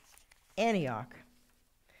was Antioch,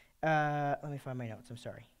 let me find my notes, I'm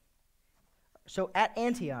sorry. So at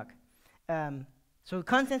Antioch, so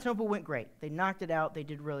Constantinople went great. They knocked it out. They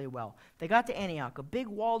did really well. They got to Antioch, a big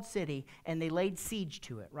walled city, and they laid siege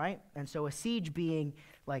to it, right? And so a siege being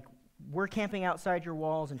like, we're camping outside your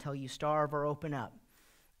walls until you starve or open up.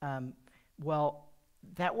 Well,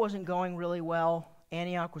 that wasn't going really well.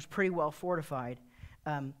 Antioch was pretty well fortified.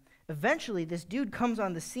 Eventually, this dude comes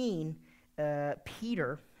on the scene.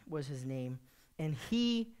 Peter was his name, and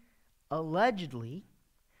he allegedly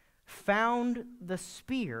found the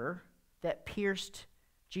spear that pierced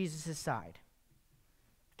Jesus' side.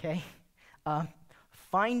 Okay?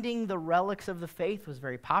 Finding the relics of the faith was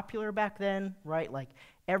very popular back then, right? Like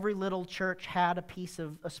every little church had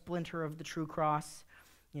a splinter of the true cross.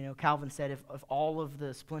 You know, Calvin said if all of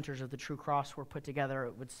the splinters of the true cross were put together,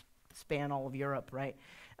 it would span all of Europe, right?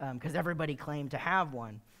 Because everybody claimed to have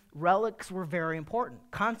one. Relics were very important.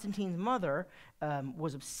 Constantine's mother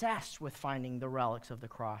was obsessed with finding the relics of the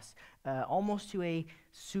cross, almost to a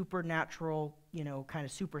supernatural, kind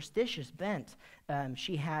of superstitious bent.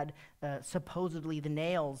 She had supposedly the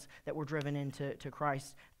nails that were driven into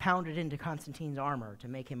Christ pounded into Constantine's armor to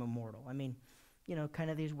make him immortal. I mean, kind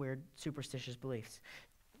of these weird superstitious beliefs.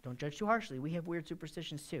 Don't judge too harshly. We have weird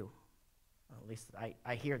superstitions too. Well, at least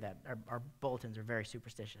I hear that. Our bulletins are very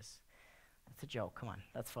superstitious. That's a joke. Come on.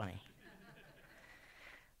 That's funny.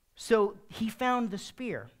 So he found the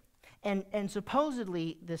spear. And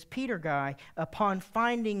supposedly, this Peter guy, upon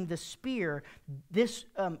finding the spear, this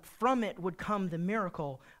from it would come the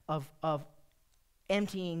miracle of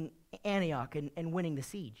emptying Antioch and winning the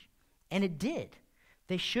siege. And it did.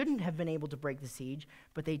 They shouldn't have been able to break the siege,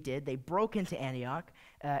 but they did. They broke into Antioch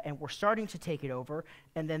and were starting to take it over.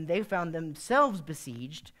 And then they found themselves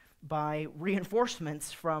besieged by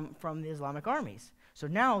reinforcements from the Islamic armies. So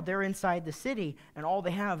now they're inside the city, and all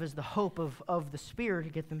they have is the hope of the spear to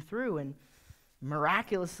get them through. And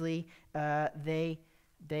miraculously, they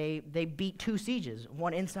beat two sieges,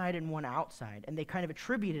 one inside and one outside. And they kind of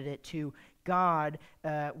attributed it to God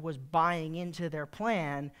was buying into their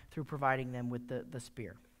plan through providing them with the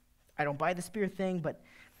spear. I don't buy the spear thing, but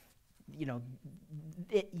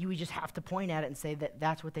you just have to point at it and say that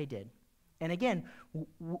that's what they did. And again,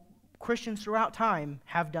 Christians throughout time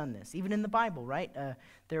have done this, even in the Bible, right?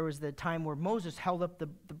 There was the time where Moses held up the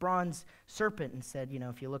bronze serpent and said,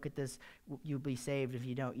 if you look at this, you'll be saved. If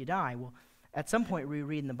you don't, you die. Well, at some point we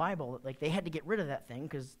read in the Bible, like they had to get rid of that thing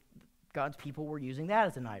because God's people were using that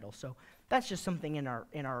as an idol. So that's just something in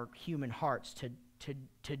our human hearts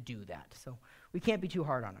to do that. So we can't be too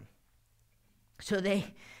hard on them. So they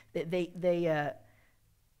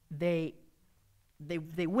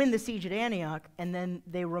win the siege at Antioch, and then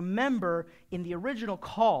they remember in the original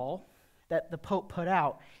call that the Pope put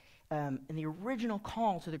out, in the original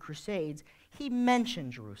call to the Crusades, he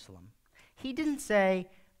mentioned Jerusalem. He didn't say,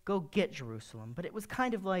 go get Jerusalem, but it was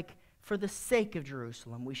kind of like, for the sake of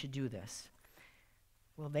Jerusalem, we should do this.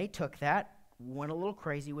 Well, they took that, went a little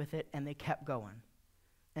crazy with it, and they kept going.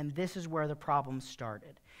 And this is where the problem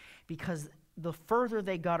started. Because the further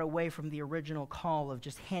they got away from the original call of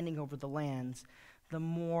just handing over the lands, the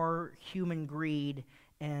more human greed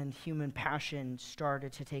and human passion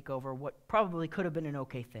started to take over what probably could have been an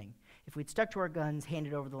okay thing. If we'd stuck to our guns,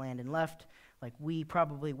 handed over the land, and left, like we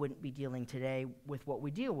probably wouldn't be dealing today with what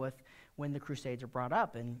we deal with when the Crusades are brought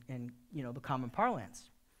up and the common parlance.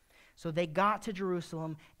 So they got to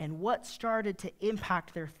Jerusalem, and what started to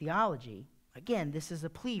impact their theology, again, this is a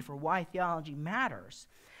plea for why theology matters,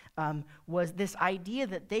 was this idea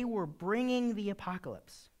that they were bringing the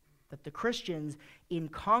apocalypse, that the Christians, in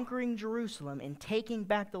conquering Jerusalem and taking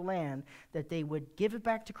back the land, that they would give it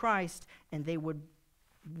back to Christ and they would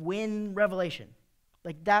win Revelation.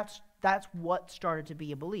 Like that's what started to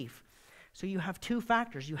be a belief. So you have two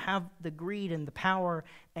factors. You have the greed and the power,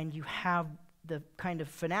 and you have the kind of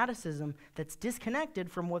fanaticism that's disconnected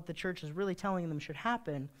from what the church is really telling them should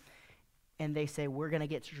happen. And they say, we're going to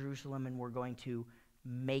get to Jerusalem and we're going to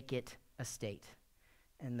make it a state.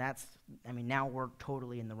 And now we're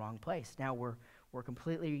totally in the wrong place. Now we're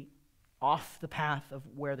completely off the path of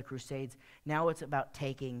where the Crusades. Now it's about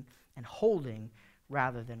taking and holding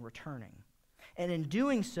rather than returning. And in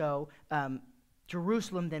doing so,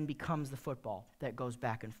 Jerusalem then becomes the football that goes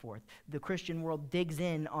back and forth. The Christian world digs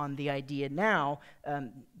in on the idea now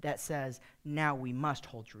that says, now we must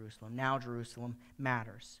hold Jerusalem. Now Jerusalem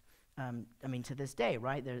matters. To this day,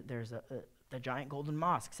 right, there's the giant golden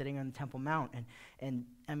mosque sitting on the Temple Mount. And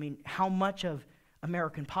I mean, how much of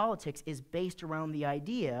American politics is based around the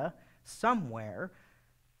idea somewhere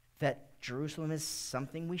that Jerusalem is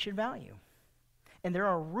something we should value? And there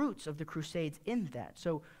are roots of the Crusades in that.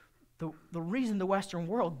 So the reason the Western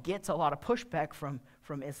world gets a lot of pushback from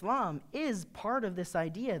Islam is part of this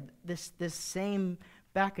idea, this same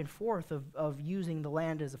back and forth of using the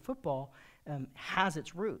land as a football has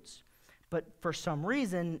its roots. But for some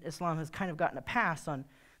reason, Islam has kind of gotten a pass on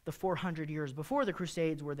the 400 years before the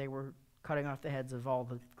Crusades, where they were cutting off the heads of all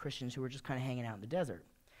the Christians who were just kind of hanging out in the desert.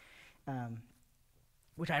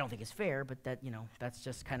 Which I don't think is fair, but that's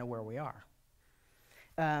just kind of where we are.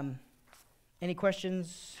 Any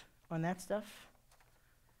questions on that stuff?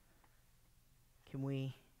 Do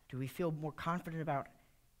we feel more confident about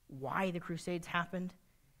why the Crusades happened?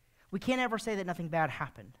 We can't ever say that nothing bad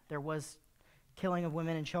happened. There was killing of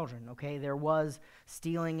women and children, okay? There was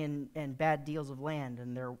stealing and bad deals of land,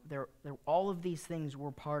 and there all of these things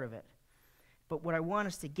were part of it. But what I want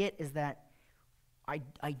us to get is that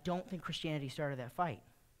I don't think Christianity started that fight.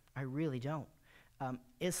 I really don't.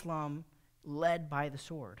 Islam led by the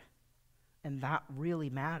sword, and that really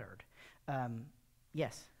mattered.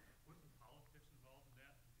 Yes? Wasn't politics involved in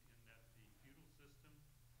that the feudal system,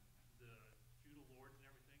 the feudal lords and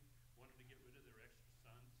everything, wanted to get rid of their extra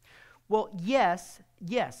sons? Well,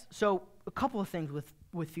 yes. So a couple of things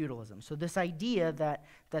with feudalism. So this idea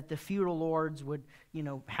that the feudal lords would,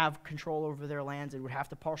 have control over their lands and would have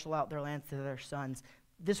to parcel out their lands to their sons,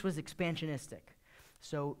 this was expansionistic.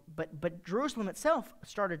 So, but Jerusalem itself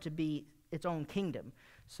started to be its own kingdom.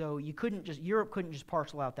 So Europe couldn't just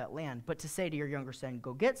parcel out that land. But to say to your younger son,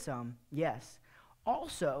 go get some, yes.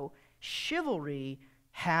 Also, chivalry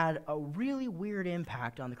had a really weird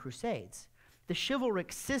impact on the Crusades. The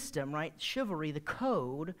chivalric system, right? Chivalry, the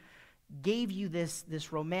code, gave you this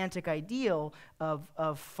romantic ideal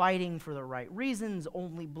of fighting for the right reasons,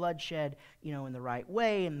 only bloodshed, in the right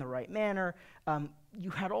way, in the right manner. You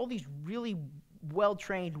had all these really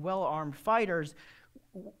well-trained, well-armed fighters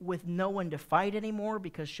with no one to fight anymore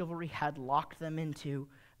because chivalry had locked them into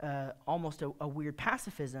almost a weird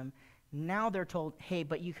pacifism. Now they're told, hey,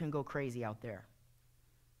 but you can go crazy out there.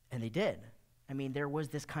 And they did. I mean, there was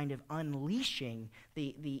this kind of unleashing.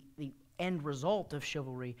 The end result of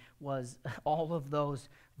chivalry was all of those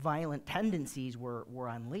violent tendencies were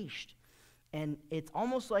unleashed. And it's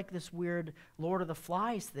almost like this weird Lord of the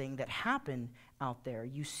Flies thing that happened out there.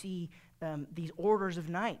 You see these orders of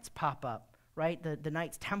knights pop up, right? The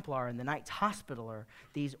Knights Templar and the Knights Hospitaller.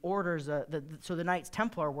 These orders, so the Knights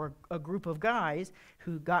Templar were a group of guys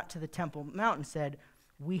who got to the Temple Mount and said,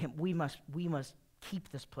 we must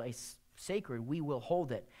keep this place sacred. We will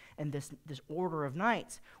hold it. And this order of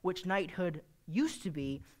knights, which knighthood used to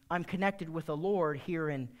be, I'm connected with the Lord here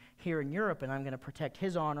in Europe, and I'm going to protect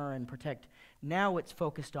his honor and protect. Now it's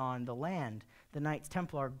focused on the land. The Knights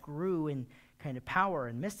Templar grew in kind of power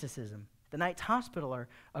and mysticism. The Knights Hospitaller,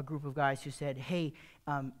 a group of guys who said, hey,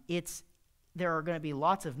 there are going to be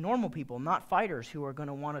lots of normal people, not fighters, who are going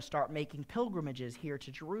to want to start making pilgrimages here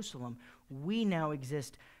to Jerusalem. We now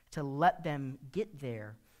exist to let them get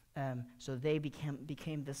there. So they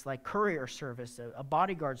became this like courier service, a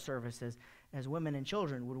bodyguard service, as women and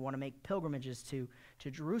children would want to make pilgrimages to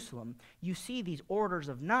Jerusalem. You see these orders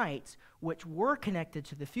of knights, which were connected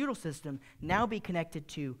to the feudal system, now be connected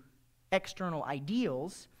to external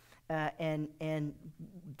ideals, and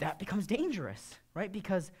that becomes dangerous, right?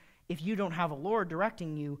 Because if you don't have a Lord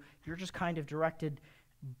directing you, you're just kind of directed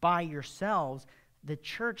by yourselves. The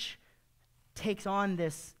church takes on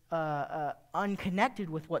this unconnected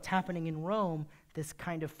with what's happening in Rome, this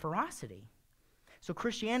kind of ferocity. So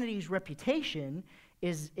Christianity's reputation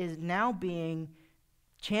is now being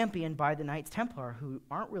championed by the Knights Templar, who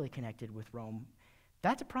aren't really connected with Rome.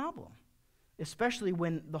 That's a problem, especially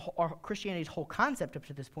when our Christianity's whole concept up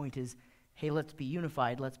to this point is, hey, let's be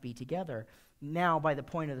unified, let's be together. Now, by the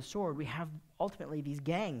point of the sword, we have ultimately these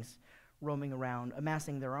gangs roaming around,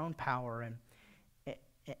 amassing their own power,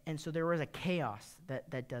 and so there is a chaos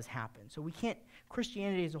that does happen. So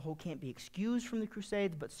Christianity as a whole can't be excused from the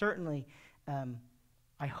Crusades, but certainly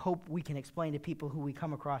I hope we can explain to people who we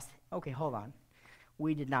come across, okay, hold on,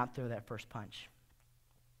 we did not throw that first punch.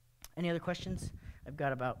 Any other questions? I've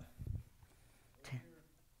got about 10.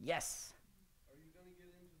 Yes? Are you going to get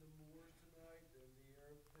into the Moors tonight, the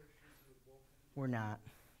Arab Christians who have both? We're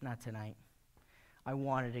not tonight. I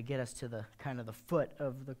wanted to get us to the kind of the foot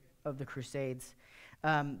of the Crusades.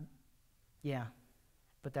 Yeah,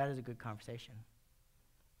 but that is a good conversation.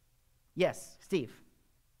 Yes, Steve.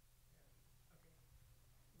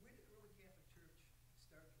 When did the Roman Catholic Church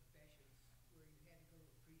start confessions where you had to go to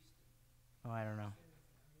a priest? I don't know.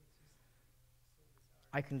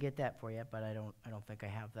 I can get that for you, but I don't think I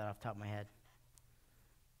have that off the top of my head.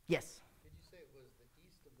 Yes. Did you say it was the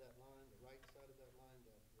east of that line, the right side of that line,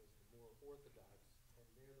 that was the more Orthodox, and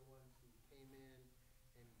they're the ones who came in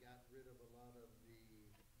and got rid of a lot of the,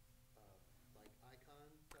 like,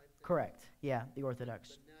 icon type things? Correct. Yeah, the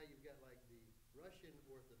Orthodox. But now you've got, like, the Russian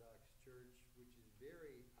Orthodox Church, which is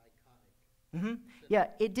very iconic.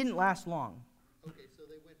 Yeah, it didn't last long. Okay, so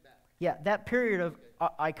they went back. Yeah, that period of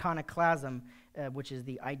iconoclasm, which is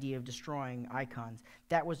the idea of destroying icons,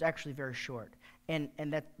 that was actually very short. And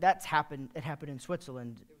that's happened. It happened in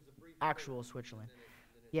Switzerland, It was a brief actual period, Switzerland. and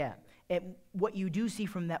then it Yeah. came back. What you do see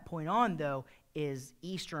from that point on, though, is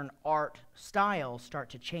Eastern art styles start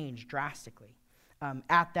to change drastically.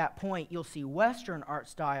 At that point, you'll see Western art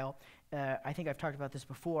style. I think I've talked about this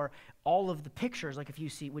before. All of the pictures, like if you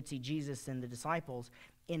would see Jesus and the disciples,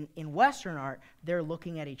 in Western art, they're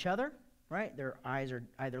looking at each other, right? Their eyes are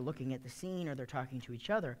either looking at the scene or they're talking to each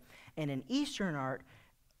other. And in Eastern art,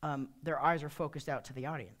 their eyes are focused out to the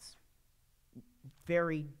audience.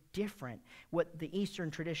 Very different. What the Eastern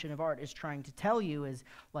tradition of art is trying to tell you is,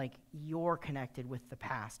 like, you're connected with the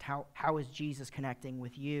past. How is Jesus connecting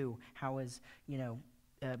with you? How is,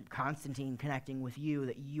 Constantine connecting with you,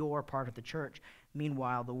 that you're part of the church?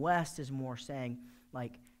 Meanwhile, the West is more saying,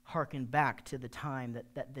 like, harken back to the time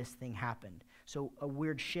that this thing happened. So a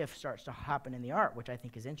weird shift starts to happen in the art, which I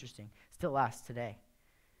think is interesting. Still lasts today,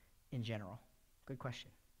 in general. Good question.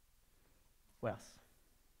 What else?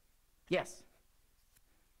 Yes?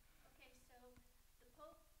 Okay, so the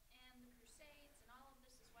Pope and the Crusades and all of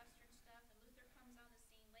this is Western stuff, and Luther comes on the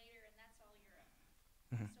scene later, and that's all Europe.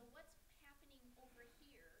 So what's happening over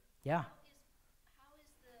here? Yeah. How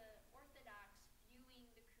is the Orthodox viewing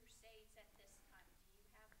the Crusades at this time? Do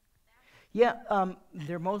you have that? Yeah,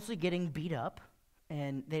 they're mostly getting beat up,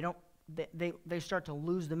 and they start to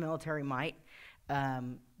lose the military might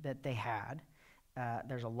that they had.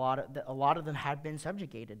 There's a lot of them had been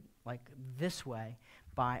subjugated like this way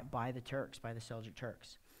by the Turks, by the Seljuk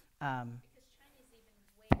Turks. Because China's even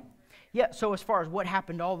way over there. Yeah. So as far as what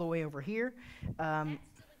happened all the way over here, That's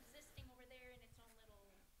still existing over there in its own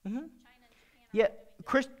little China and Japan. yeah,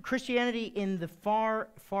 aren't doing Christianity in the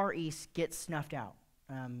far east gets snuffed out.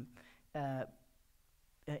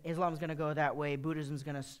 Islam's going to go that way. Buddhism's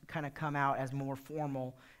going to kind of come out as more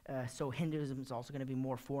formal. So Hinduism is also going to be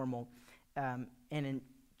more formal. And in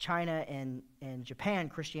China and Japan,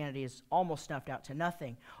 Christianity is almost snuffed out to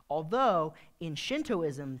nothing. Although in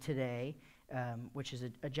Shintoism today, which is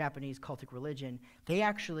a Japanese cultic religion, they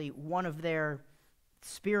actually, one of their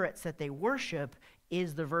spirits that they worship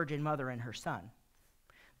is the Virgin Mother and her son,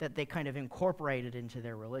 that they kind of incorporated into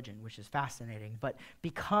their religion, which is fascinating. But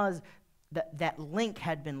because that link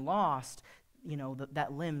had been lost,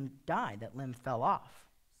 that limb died, that limb fell off.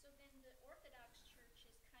 So then the Orthodox Church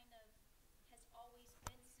has always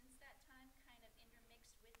been, since that time, kind of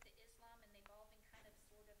intermixed with the Islam, and they've all been kind of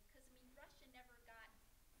sort of, because Russia never got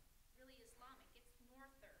really Islamic. It's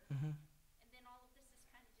norther. And then all of this is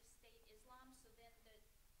kind of just stayed Islam, so then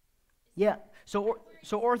Yeah,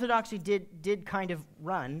 so Orthodoxy did kind of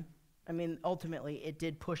run. I mean, ultimately, it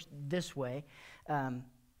did push this way, and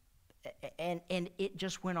it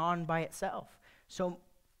just went on by itself. So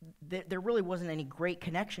there really wasn't any great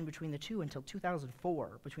connection between the two until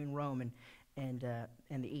 2004, between Rome and the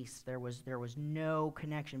East. There was no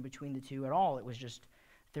connection between the two at all. It was just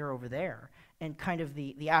they're over there, and kind of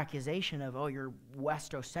the accusation of, oh, you're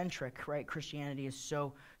Westocentric, right? Christianity is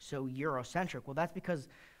so Eurocentric. Well, that's because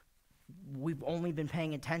we've only been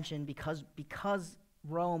paying attention because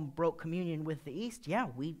Rome broke communion with the East. Yeah,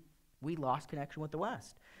 we lost connection with the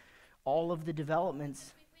West. All of the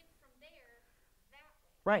developments. we went from there that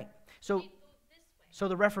way. Right. So We didn't go this way. So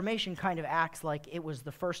the Reformation kind of acts like it was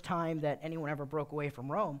the first time that anyone ever broke away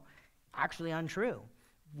from Rome. Actually untrue.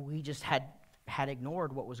 We just had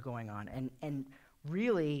ignored what was going on. And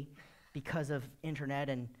really, because of internet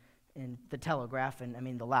and the telegraph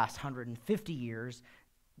and, the last 150 years,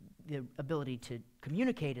 the ability to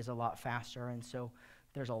communicate is a lot faster, and so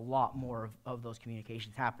there's a lot more of those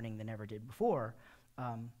communications happening than ever did before.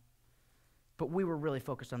 But we were really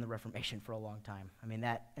focused on the Reformation for a long time.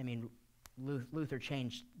 Luther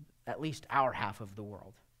changed at least our half of the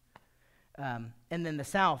world. And then the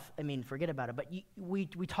South, forget about it. But we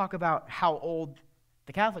talk about how old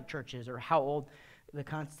the Catholic Church is or how old the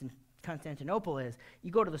Constantinople is.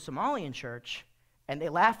 You go to the Somalian church, and they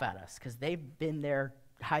laugh at us because they've been there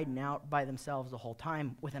hiding out by themselves the whole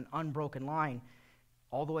time with an unbroken line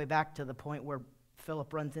all the way back to the point where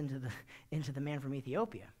Philip runs into the man from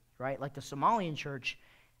Ethiopia. Right? Like the Somalian church,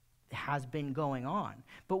 has been going on.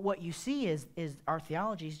 But what you see is our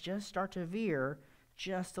theologies just start to veer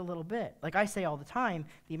just a little bit. Like I say all the time,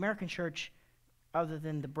 the American church, other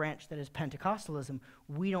than the branch that is Pentecostalism,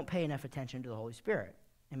 we don't pay enough attention to the Holy Spirit.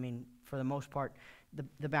 I mean, for the most part,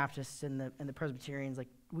 the Baptists and the Presbyterians, like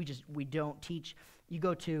we don't teach. You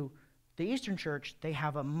go to the Eastern Church, they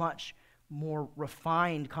have a much more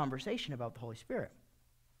refined conversation about the Holy Spirit.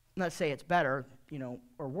 Not to say it's better,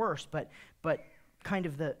 or worse, but kind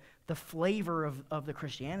of the flavor of the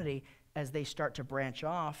Christianity as they start to branch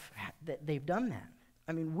off, they've done that.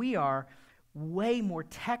 I mean, we are way more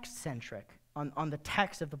text-centric on the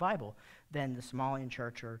text of the Bible than the Somalian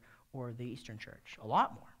church or the Eastern church. A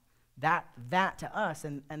lot more. That to us,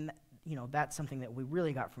 and that's something that we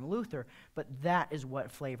really got from Luther, but that is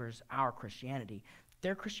what flavors our Christianity.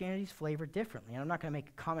 Their Christianity is flavored differently. And I'm not going to make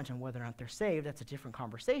a comment on whether or not they're saved. That's a different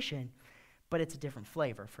conversation, but it's a different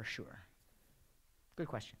flavor for sure. Good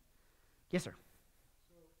question. Yes, sir.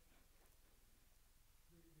 So,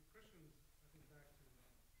 the Christians, I think back to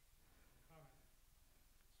the comment,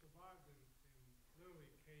 survived in literally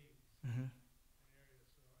caves Mm-hmm. and areas.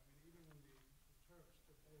 So, I mean, even when the Turks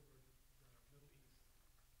took over the Middle East,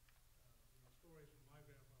 stories from my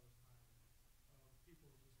grandfather's time of people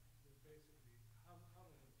just basically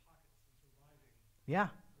huddled in pockets and surviving. Yeah.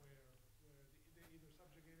 Where they either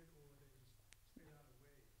subjugated or they just stayed out of the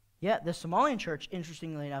way. Yeah, the Somalian church,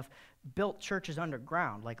 interestingly enough, built churches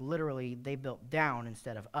underground. Like literally, they built down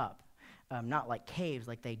instead of up. Not like caves,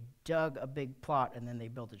 like they dug a big plot and then they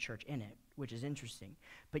built a church in it, which is interesting.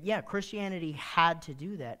 But yeah, Christianity had to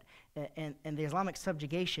do that. And the Islamic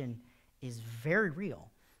subjugation is very real.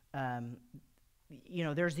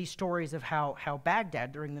 There's these stories of how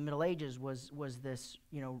Baghdad during the Middle Ages was this,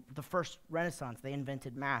 the first Renaissance. They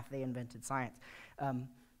invented math, they invented science.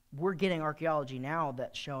 We're getting archaeology now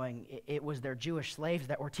that's showing it was their Jewish slaves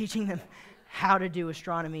that were teaching them how to do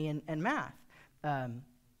astronomy and math.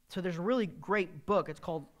 So there's a really great book. It's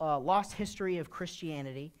called Lost History of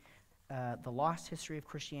Christianity, The Lost History of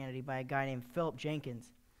Christianity by a guy named Philip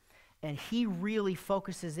Jenkins. And he really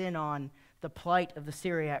focuses in on the plight of the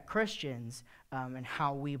Syriac Christians and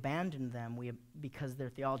how we abandoned them because their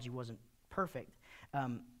theology wasn't perfect.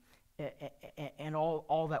 And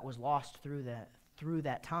all that was lost through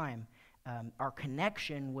that time. Our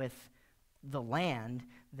connection with the land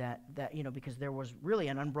that because there was really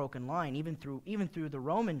an unbroken line even through the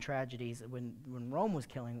Roman tragedies when Rome was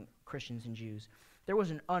killing Christians and Jews, there was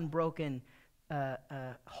an unbroken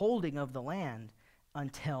holding of the land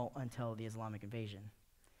until the Islamic invasion,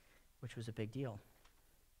 which was a big deal.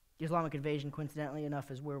 The Islamic invasion, coincidentally enough,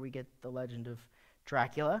 is where we get the legend of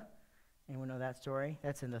Dracula. Anyone know that story?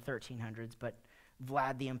 That's in the 1300s, but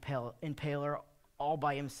Vlad the Impaler all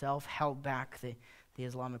by himself held back the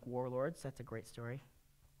Islamic warlords. That's a great story.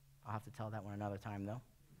 I'll have to tell that one another time, though.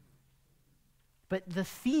 But the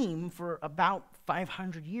theme for about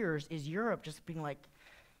 500 years is Europe just being like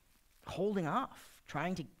holding off,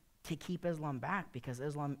 trying to keep Islam back because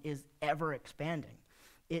Islam is ever expanding.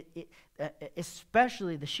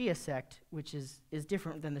 Especially the Shia sect, which is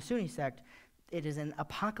different than the Sunni sect, it is an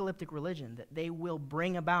apocalyptic religion that they will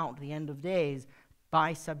bring about the end of days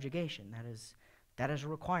by subjugation. That is a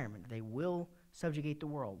requirement. They will subjugate the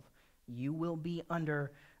world. You will be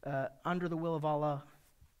under the will of Allah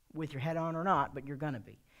with your head on or not, but you're going to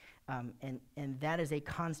be. And that is a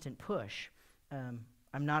constant push.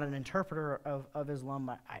 I'm not an interpreter of Islam.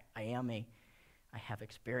 I have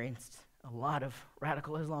experienced a lot of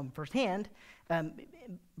radical Islam firsthand,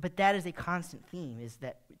 but that is a constant theme, is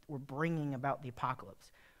that we're bringing about the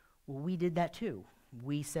apocalypse. Well, we did that too.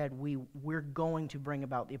 We said we're going to bring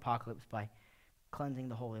about the apocalypse by cleansing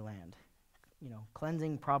the Holy Land.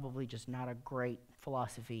 Cleansing probably just not a great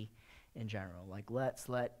philosophy in general. Like, let's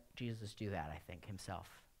let Jesus do that, I think,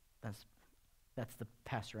 himself. That's the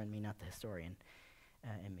pastor in me, not the historian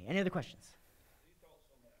in me. Any other questions? Any thoughts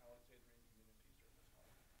on the Alexandrian communities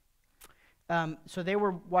during this time? So they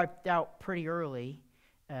were wiped out pretty early.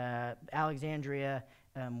 Alexandria,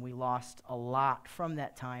 we lost a lot from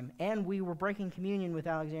that time. And we were breaking communion with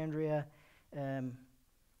Alexandria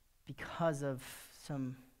because of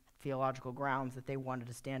some theological grounds that they wanted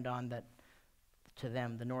to stand on that, to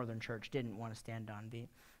them, the Northern Church didn't want to stand on.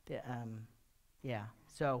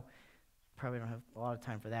 So probably don't have a lot of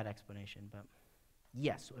time for that explanation, but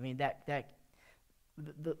yes, I mean,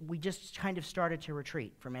 we just kind of started to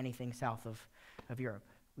retreat from anything south of Europe.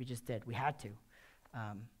 We just did. We had to.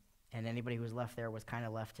 And anybody who was left there was kind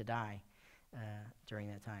of left to die during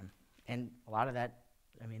that time. And a lot of that,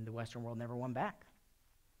 I mean, the Western world never won back.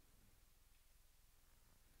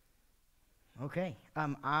 Okay.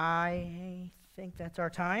 I think that's our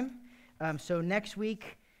time. So next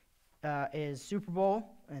week is Super Bowl,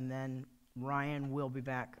 and then Ryan will be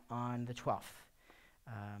back on the 12th.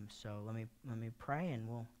 So let me pray, and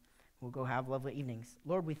we'll go have lovely evenings.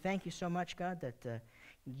 Lord, we thank you so much, God, that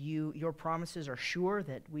your promises are sure,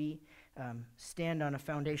 that we stand on a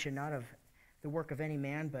foundation not of the work of any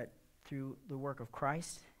man, but through the work of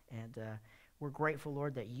Christ. And we're grateful,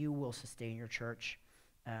 Lord, that you will sustain your church.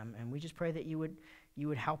 And we just pray that you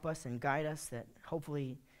would help us and guide us, that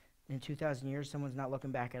hopefully in 2,000 years someone's not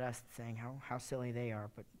looking back at us saying how silly they are,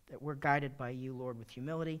 but that we're guided by you, Lord, with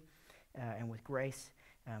humility and with grace.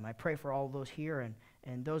 I pray for all those here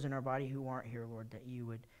and those in our body who aren't here, Lord, that you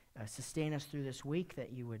would sustain us through this week,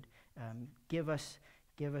 that you would give us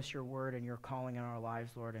your word and your calling in our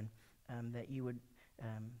lives, Lord, and that you would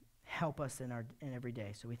help us in every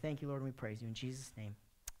day. So we thank you, Lord, and we praise you. In Jesus' name,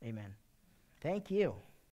 amen. Thank you.